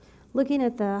 Looking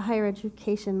at the higher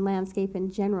education landscape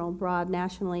in general, broad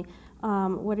nationally,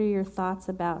 what are your thoughts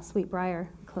about Sweetbriar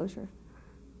closure?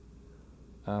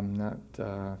 I'm not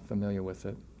familiar with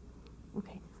it.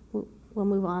 Okay, we'll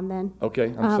move on then.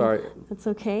 Okay, I'm sorry. That's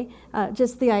okay.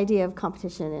 Just the idea of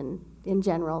competition in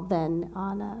general then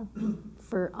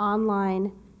for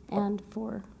online and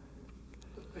for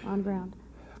on ground.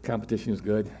 Competition is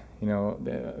good.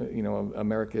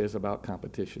 America is about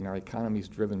competition. Our economy is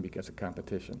driven because of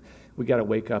competition. We got to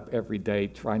wake up every day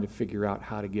trying to figure out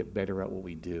how to get better at what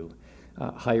we do.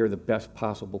 Hire the best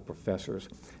possible professors.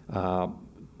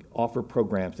 Offer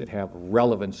programs that have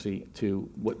relevancy to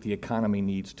what the economy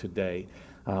needs today.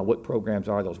 What programs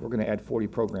are those? We're going to add 40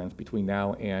 programs between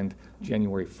now and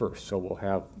January 1st, so we'll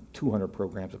have 200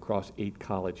 programs across 8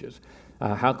 colleges.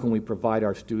 How can we provide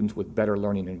our students with better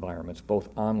learning environments, both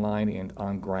online and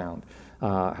on ground?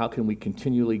 How can we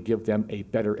continually give them a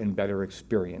better and better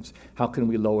experience? How can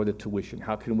we lower the tuition?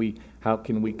 How can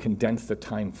we condense the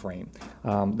time frame?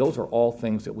 Those are all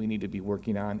things that we need to be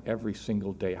working on every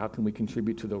single day. How can we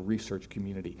contribute to the research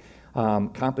community?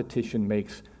 Competition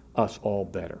makes us all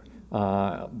better.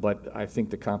 But I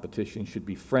think the competition should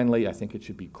be friendly. I think it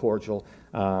should be cordial.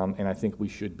 And I think we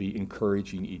should be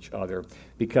encouraging each other,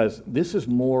 because this is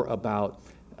more about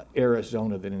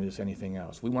Arizona than it is anything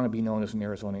else. We want to be known as an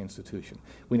Arizona institution.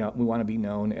 We want to be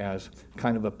known as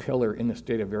kind of a pillar in the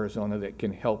state of Arizona that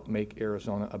can help make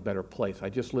Arizona a better place. I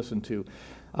just listened to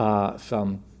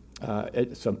some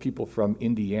people from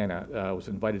Indiana. I was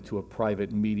invited to a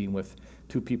private meeting with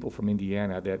 2 people from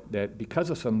Indiana that because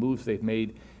of some moves they've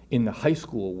made in the high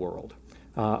school world,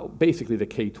 basically the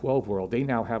K-12 world, they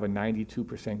now have a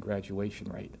 92% graduation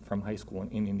rate from high school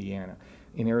in Indiana.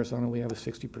 In Arizona, we have a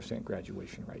 60%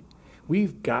 graduation rate.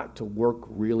 We've got to work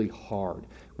really hard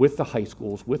with the high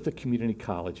schools, with the community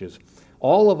colleges,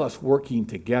 all of us working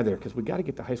together, because we've got to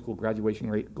get the high school graduation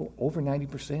rate go over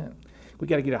 90%. We've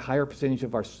got to get a higher percentage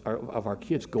of our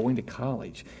kids going to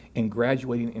college and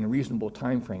graduating in reasonable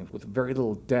time frames with very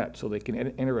little debt so they can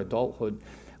enter adulthood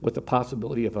with the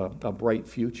possibility of a bright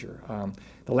future.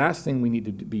 The last thing we need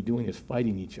to be doing is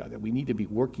fighting each other. We need to be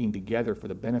working together for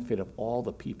the benefit of all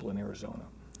the people in Arizona.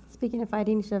 Speaking of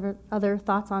fighting each other,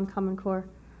 thoughts on Common Core?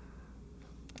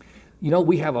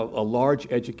 We have a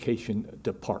large education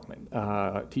department.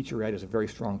 Teacher Ed is a very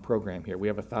strong program here. We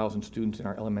have 1,000 students in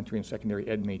our elementary and secondary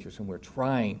ed majors, and we're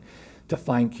trying to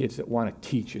find kids that want to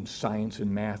teach in science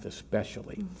and math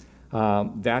especially.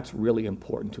 That's really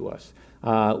important to us.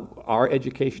 Our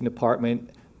education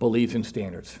department believes in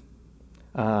standards.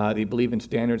 They believe in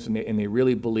standards, and they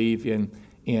really believe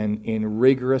in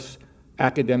rigorous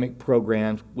academic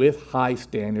programs with high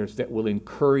standards that will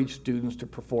encourage students to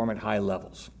perform at high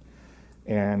levels.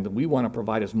 And we want to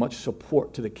provide as much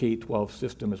support to the K-12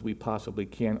 system as we possibly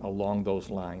can along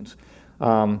those lines.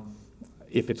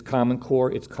 If it's Common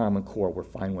Core, it's Common Core. We're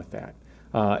fine with that.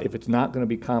 If it's not going to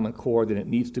be Common Core, then it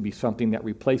needs to be something that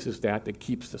replaces that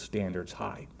keeps the standards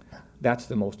high. That's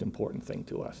the most important thing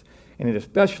to us. And it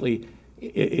especially,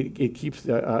 it keeps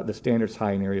the standards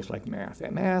high in areas like math.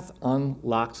 And math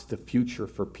unlocks the future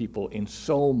for people in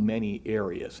so many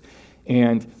areas.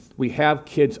 And we have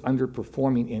kids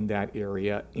underperforming in that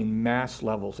area in mass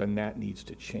levels, and that needs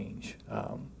to change.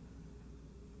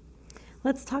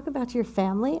 Let's talk about your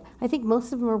family. I think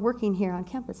most of them are working here on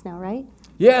campus now, right?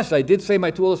 Yes, I did say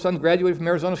my two oldest sons graduated from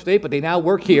Arizona State, but they now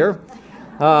work here.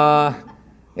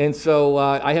 And so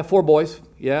I have 4 boys.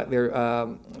 Yeah, they're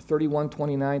 31,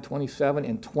 29, 27,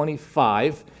 and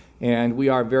 25. And we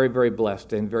are very, very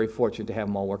blessed and very fortunate to have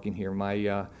them all working here.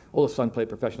 My oldest son played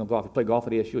professional golf. He played golf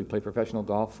at ASU. He played professional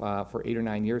golf for 8 or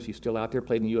 9 years. He's still out there,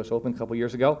 played in the U.S. Open a couple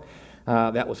years ago.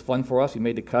 That was fun for us. He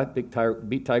made the cut,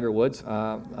 beat Tiger Woods.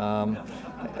 And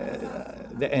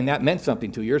that meant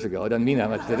something 2 years ago. It doesn't mean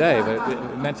that much today, but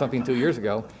it meant something 2 years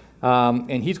ago.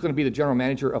 And he's going to be the general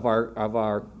manager of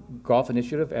our golf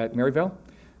initiative at Maryville.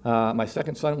 My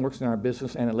second son works in our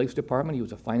business analytics department. He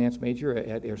was a finance major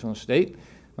at Arizona State.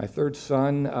 My third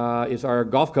son is our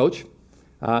golf coach,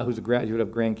 who's a graduate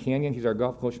of Grand Canyon. He's our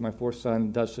golf coach. My fourth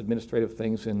son does administrative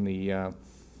things in the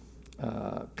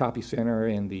copy center,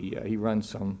 and he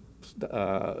runs the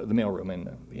mailroom. And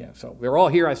yeah, so we're all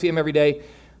here. I see him every day.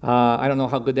 I don't know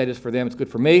how good that is for them. It's good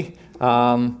for me,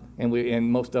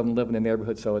 and most of them live in the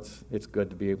neighborhood, so it's good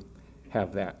to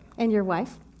have that. And your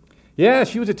wife? Yeah,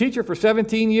 she was a teacher for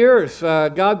 17 years.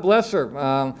 God bless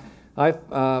her. I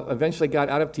eventually got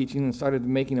out of teaching and started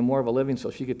making more of a living so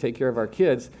she could take care of our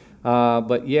kids.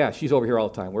 But yeah, she's over here all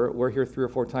the time. We're here 3 or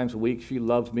 4 times a week. She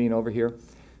loves being over here.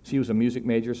 She was a music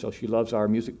major, so she loves our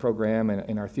music program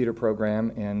and our theater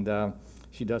program, and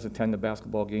she does attend the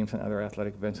basketball games and other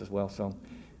athletic events as well. So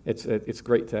it's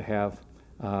great to have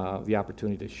the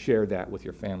opportunity to share that with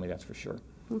your family, that's for sure.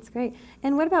 That's great.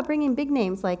 And what about bringing big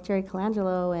names like Jerry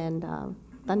Colangelo and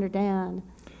Thunder Dan?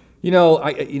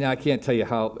 I can't tell you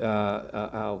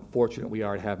how fortunate we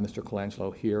are to have Mr.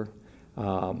 Colangelo here.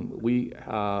 We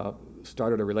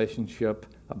started a relationship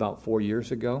about 4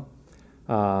 years ago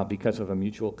because of a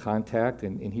mutual contact,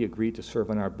 and he agreed to serve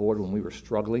on our board when we were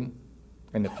struggling,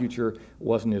 and the future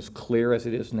wasn't as clear as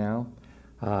it is now.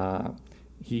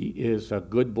 He is a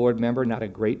good board member, not a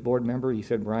great board member. He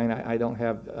said, Brian, I don't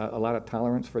have a lot of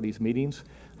tolerance for these meetings.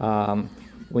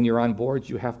 When you're on boards,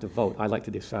 you have to vote. I like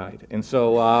to decide. And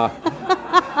so I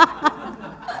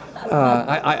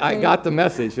got the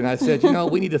message, and I said,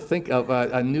 we need to think of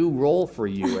a new role for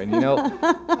you. And,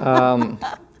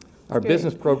 our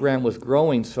business program was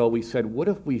growing, so we said, what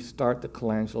if we start the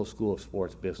Colangelo School of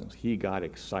Sports Business? He got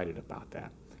excited about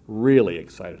that, really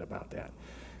excited about that.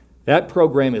 That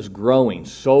program is growing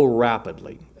so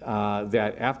rapidly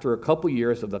that after a couple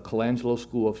years of the Colangelo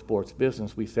School of Sports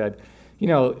Business, we said,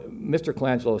 Mr.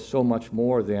 Colangelo is so much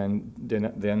more than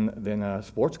a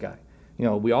sports guy.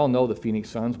 We all know the Phoenix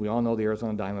Suns, we all know the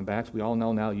Arizona Diamondbacks, we all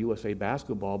know now USA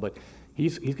Basketball, but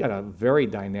he's got a very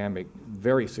dynamic,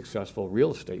 very successful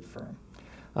real estate firm.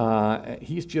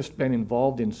 He's just been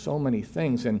involved in so many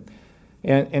things, and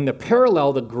the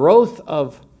parallel, the growth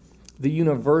of the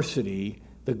university,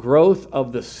 the growth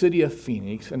of the city of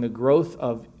Phoenix, and the growth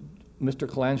of Mr.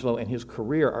 Colangelo and his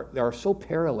career are so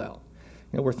parallel.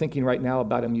 We're thinking right now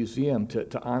about a museum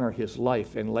to honor his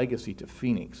life and legacy to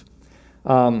Phoenix.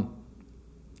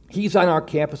 He's on our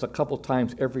campus a couple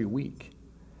times every week.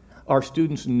 Our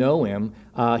students know him.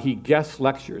 He guest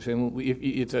lectures, and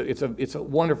it's a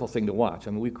wonderful thing to watch.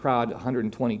 I mean, we crowd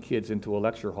 120 kids into a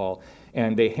lecture hall,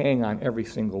 and they hang on every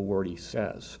single word he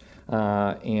says.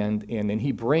 And then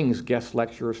he brings guest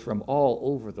lecturers from all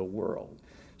over the world.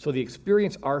 So the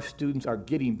experience our students are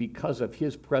getting because of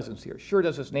his presence here. Sure,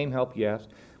 does his name help? Yes,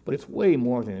 but it's way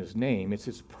more than his name. It's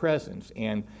his presence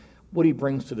and what he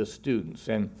brings to the students.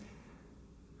 And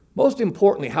most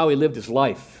importantly, how he lived his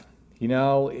life.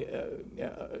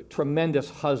 Tremendous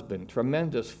husband,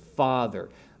 tremendous father,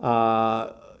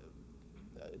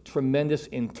 tremendous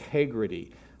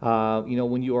integrity.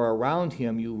 When you are around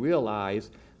him, you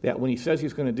realize that when he says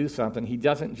he's going to do something, he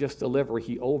doesn't just deliver,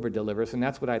 he over-delivers, and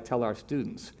that's what I tell our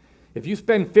students. If you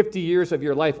spend 50 years of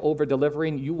your life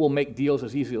over-delivering, you will make deals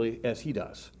as easily as he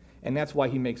does, and that's why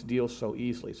he makes deals so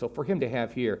easily. So for him to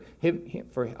have here,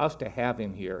 for us to have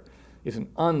him here, is an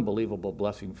unbelievable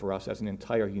blessing for us as an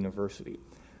entire university.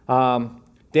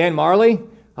 Dan Marley,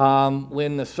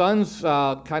 when the Suns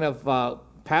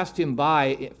passed him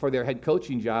by for their head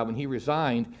coaching job and he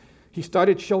resigned, he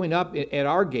started showing up at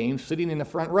our games sitting in the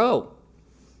front row.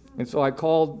 And so I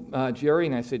called Jerry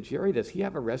and I said, Jerry, does he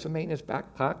have a resume in his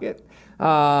back pocket?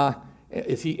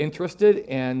 Is he interested?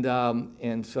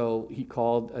 And so he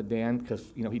called Dan because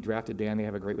he drafted Dan. They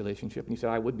have a great relationship. And he said,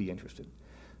 I would be interested.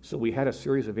 So we had a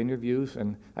series of interviews,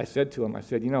 and I said to him,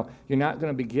 you're not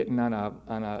going to be getting on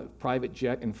a private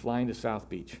jet and flying to South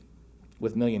Beach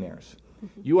with millionaires.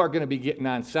 You are going to be getting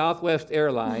on Southwest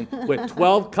Airlines with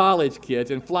 12 college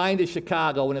kids and flying to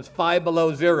Chicago when it's 5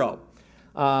 below zero.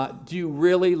 Do you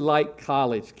really like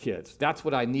college kids? That's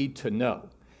what I need to know,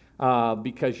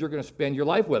 because you're going to spend your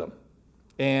life with them.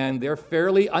 And they're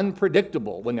fairly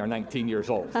unpredictable when they're 19 years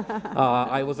old.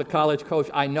 I was a college coach.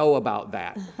 I know about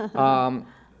that.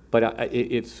 But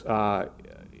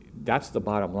that's the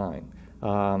bottom line.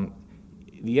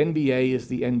 The NBA is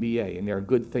the NBA, and there are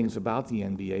good things about the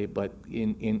NBA, but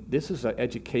this is an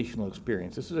educational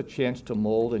experience. This is a chance to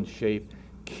mold and shape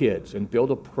kids and build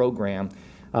a program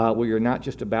where you're not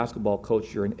just a basketball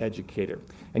coach, you're an educator.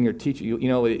 And you're teaching, you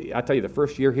know, I tell you, the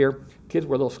first year here, kids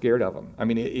were a little scared of him. I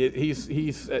mean, he's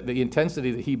the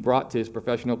intensity that he brought to his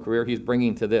professional career, he's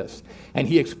bringing to this. And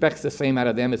he expects the same out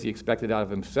of them as he expected out of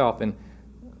himself. And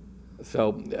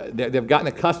so they've gotten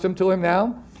accustomed to him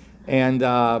now, and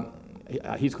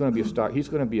he's going to be a star. He's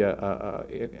going to be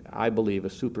I believe, a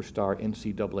superstar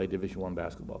NCAA Division I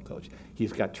basketball coach.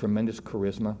 He's got tremendous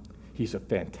charisma. He's a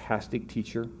fantastic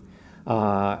teacher.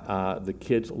 The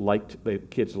kids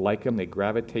like him. They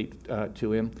gravitate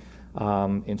to him.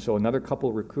 And so another couple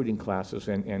of recruiting classes,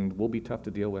 and we'll be tough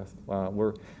to deal with.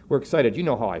 We're excited. You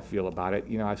know how I feel about it.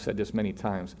 You know, I've said this many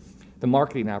times. The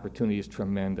marketing opportunity is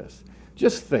tremendous.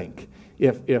 Just think,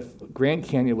 if Grand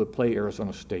Canyon would play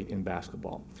Arizona State in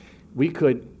basketball, we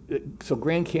could. So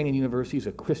Grand Canyon University is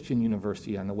a Christian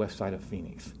university on the west side of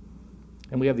Phoenix,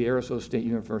 and we have the Arizona State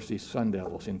University Sun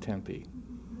Devils in Tempe.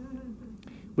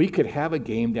 We could have a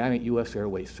game down at U.S.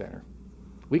 Airways Center.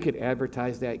 We could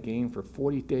advertise that game for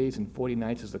 40 days and 40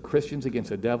 nights as the Christians against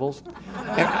the Devils.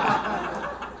 And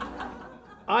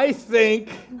I think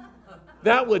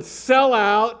that would sell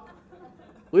out.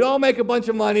 We'd all make a bunch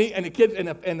of money, and the kids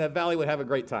in the Valley would have a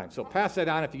great time. So pass that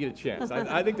on if you get a chance.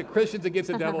 I think the Christians against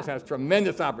the Devils has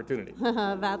tremendous opportunity.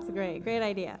 That's great. Great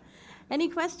idea. Any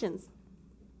questions?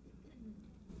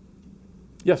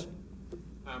 Yes.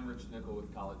 I'm Rich Nickel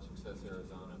with College Success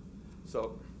Arizona.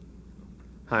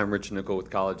 Hi, I'm Rich Nickel with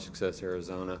College Success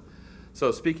Arizona.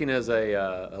 So speaking as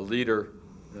a leader,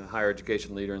 a higher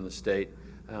education leader in the state,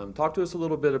 talk to us a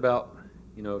little bit about,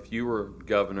 you know, if you were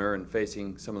governor and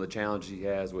facing some of the challenges he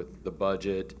has with the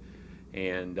budget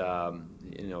and,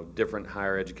 you know, different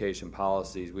higher education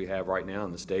policies we have right now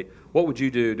in the state, what would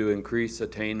you do to increase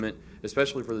attainment,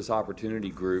 especially for this opportunity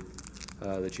group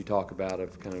that you talk about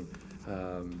of kind of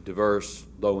diverse,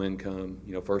 low income,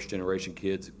 you know, first generation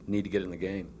kids need to get in the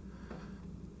game?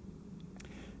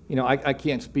 You know, I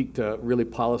can't speak to really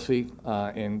policy,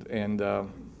 and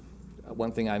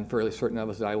one thing I'm fairly certain of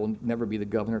is that I will never be the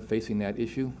governor facing that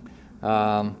issue.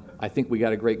 I think we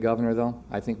got a great governor, though.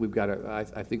 I think we've got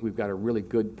a really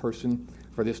good person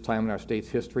for this time in our state's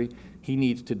history. He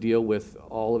needs to deal with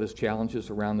all of his challenges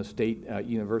around the state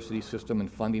university system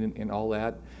and funding and all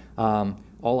that.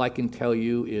 All I can tell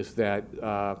you is that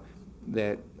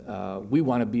we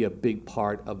want to be a big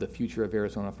part of the future of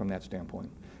Arizona from that standpoint.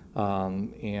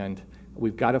 And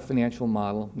we've got a financial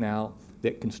model now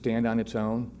that can stand on its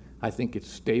own. I think it's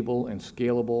stable and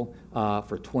scalable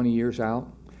for 20 years out.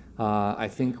 I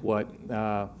think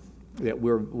that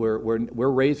we're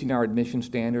raising our admission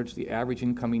standards. The average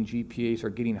incoming GPAs are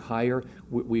getting higher.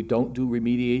 We don't do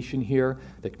remediation here.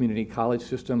 The community college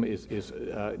system is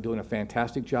doing a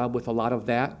fantastic job with a lot of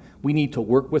that. We need to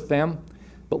work with them,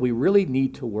 but we really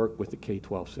need to work with the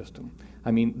K-12 system. I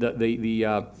mean,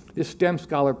 this STEM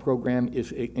Scholar program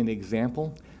is an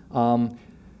example.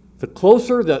 The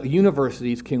closer the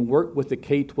universities can work with the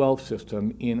K-12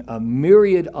 system in a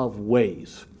myriad of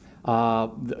ways,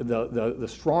 the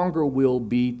stronger we'll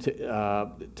be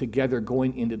together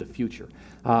going into the future.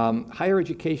 Higher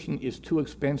education is too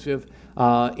expensive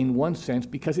in one sense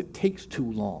because it takes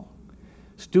too long.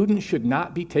 Students should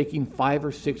not be taking 5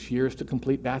 or 6 years to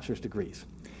complete bachelor's degrees.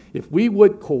 If we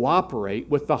would cooperate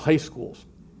with the high schools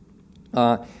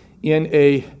in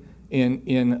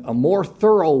a more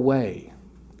thorough way,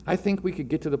 I think we could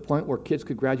get to the point where kids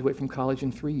could graduate from college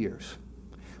in 3 years,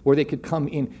 where they could come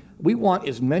in. We want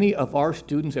as many of our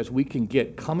students as we can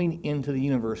get coming into the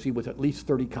university with at least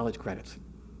 30 college credits.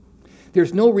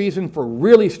 There's no reason for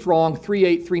really strong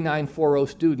 3.8, 3.9, 4.0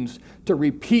 students to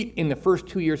repeat in the first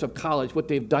 2 years of college what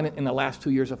they've done in the last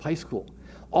 2 years of high school.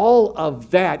 All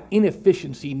of that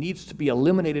inefficiency needs to be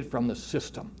eliminated from the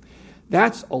system.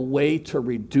 That's a way to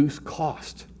reduce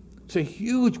cost. It's a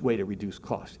huge way to reduce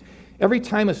cost. Every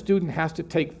time a student has to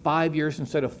take 5 years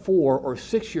instead of 4 or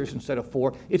 6 years instead of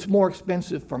 4, it's more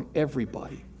expensive from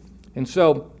everybody. And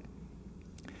so,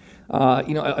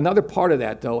 you know, another part of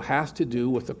that, though, has to do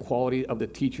with the quality of the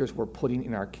teachers we're putting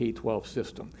in our K-12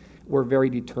 system. We're very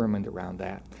determined around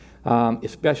that,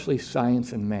 especially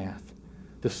science and math.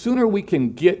 The sooner we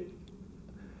can get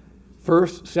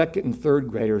first, second, and third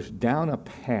graders down a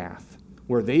path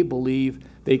where they believe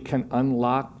they can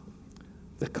unlock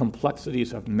the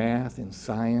complexities of math and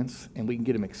science, and we can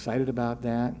get them excited about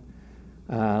that.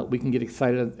 We can get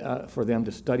excited for them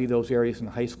to study those areas in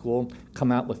high school,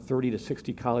 come out with 30 to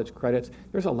 60 college credits.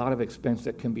 There's a lot of expense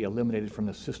that can be eliminated from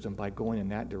the system by going in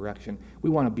that direction. We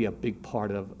want to be a big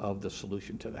part of the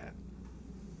solution to that.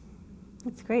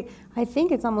 That's great. I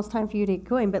think it's almost time for you to get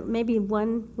going, but maybe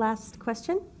one last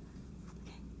question?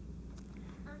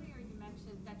 Earlier you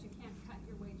mentioned that you can't cut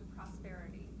your way to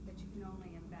prosperity, that you can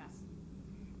only invest.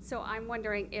 So I'm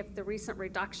wondering if the recent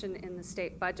reduction in the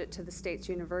state budget to the state's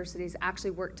universities actually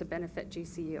worked to benefit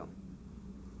GCU.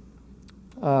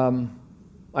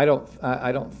 I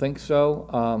don't think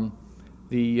so.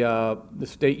 The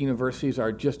state universities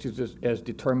are just as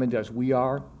determined as we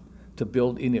are to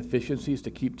build inefficiencies to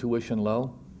keep tuition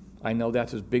low. I know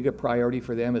that's as big a priority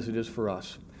for them as it is for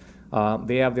us.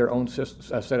 They have their own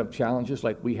set of challenges,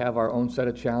 like we have our own set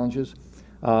of challenges.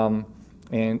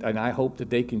 And I hope that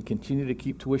they can continue to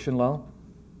keep tuition low.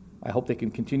 I hope they can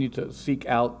continue to seek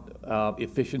out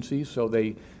efficiencies so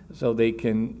they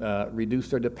can reduce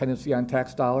their dependency on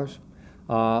tax dollars,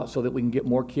 so that we can get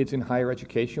more kids in higher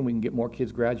education, we can get more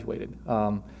kids graduated.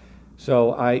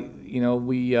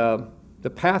 The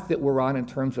path that we're on in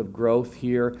terms of growth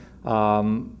here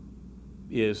was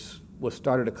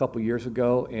started a couple years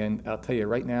ago, and I'll tell you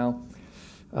right now,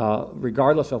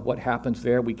 regardless of what happens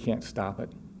there, we can't stop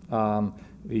it.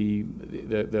 The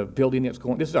building that's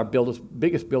going, this is our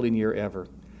biggest building year ever.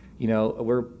 You know,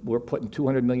 we're putting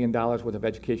 $200 million worth of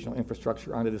educational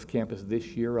infrastructure onto this campus this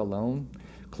year alone.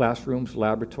 Classrooms,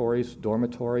 laboratories,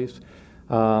 dormitories,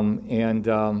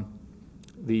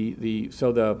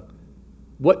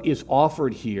 what is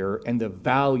offered here and the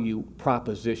value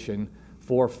proposition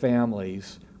for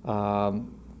families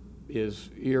is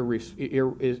it's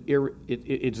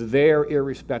there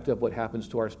irrespective of what happens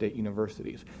to our state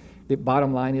universities. The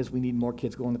bottom line is we need more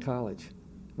kids going to college.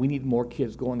 We need more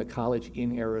kids going to college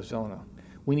in Arizona.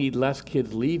 We need less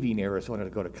kids leaving Arizona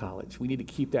to go to college. We need to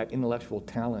keep that intellectual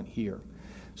talent here.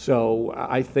 So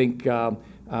I think we're going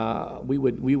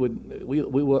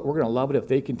to love it if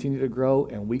they continue to grow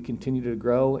and we continue to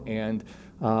grow and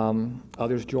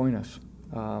others join us.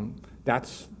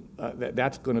 That's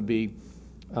going to be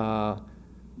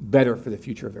better for the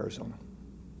future of Arizona.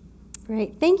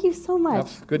 Great. Thank you so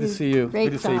much. Good to see you.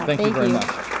 Great Good to see you. job. Thank you very much.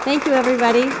 Thank you,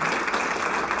 everybody.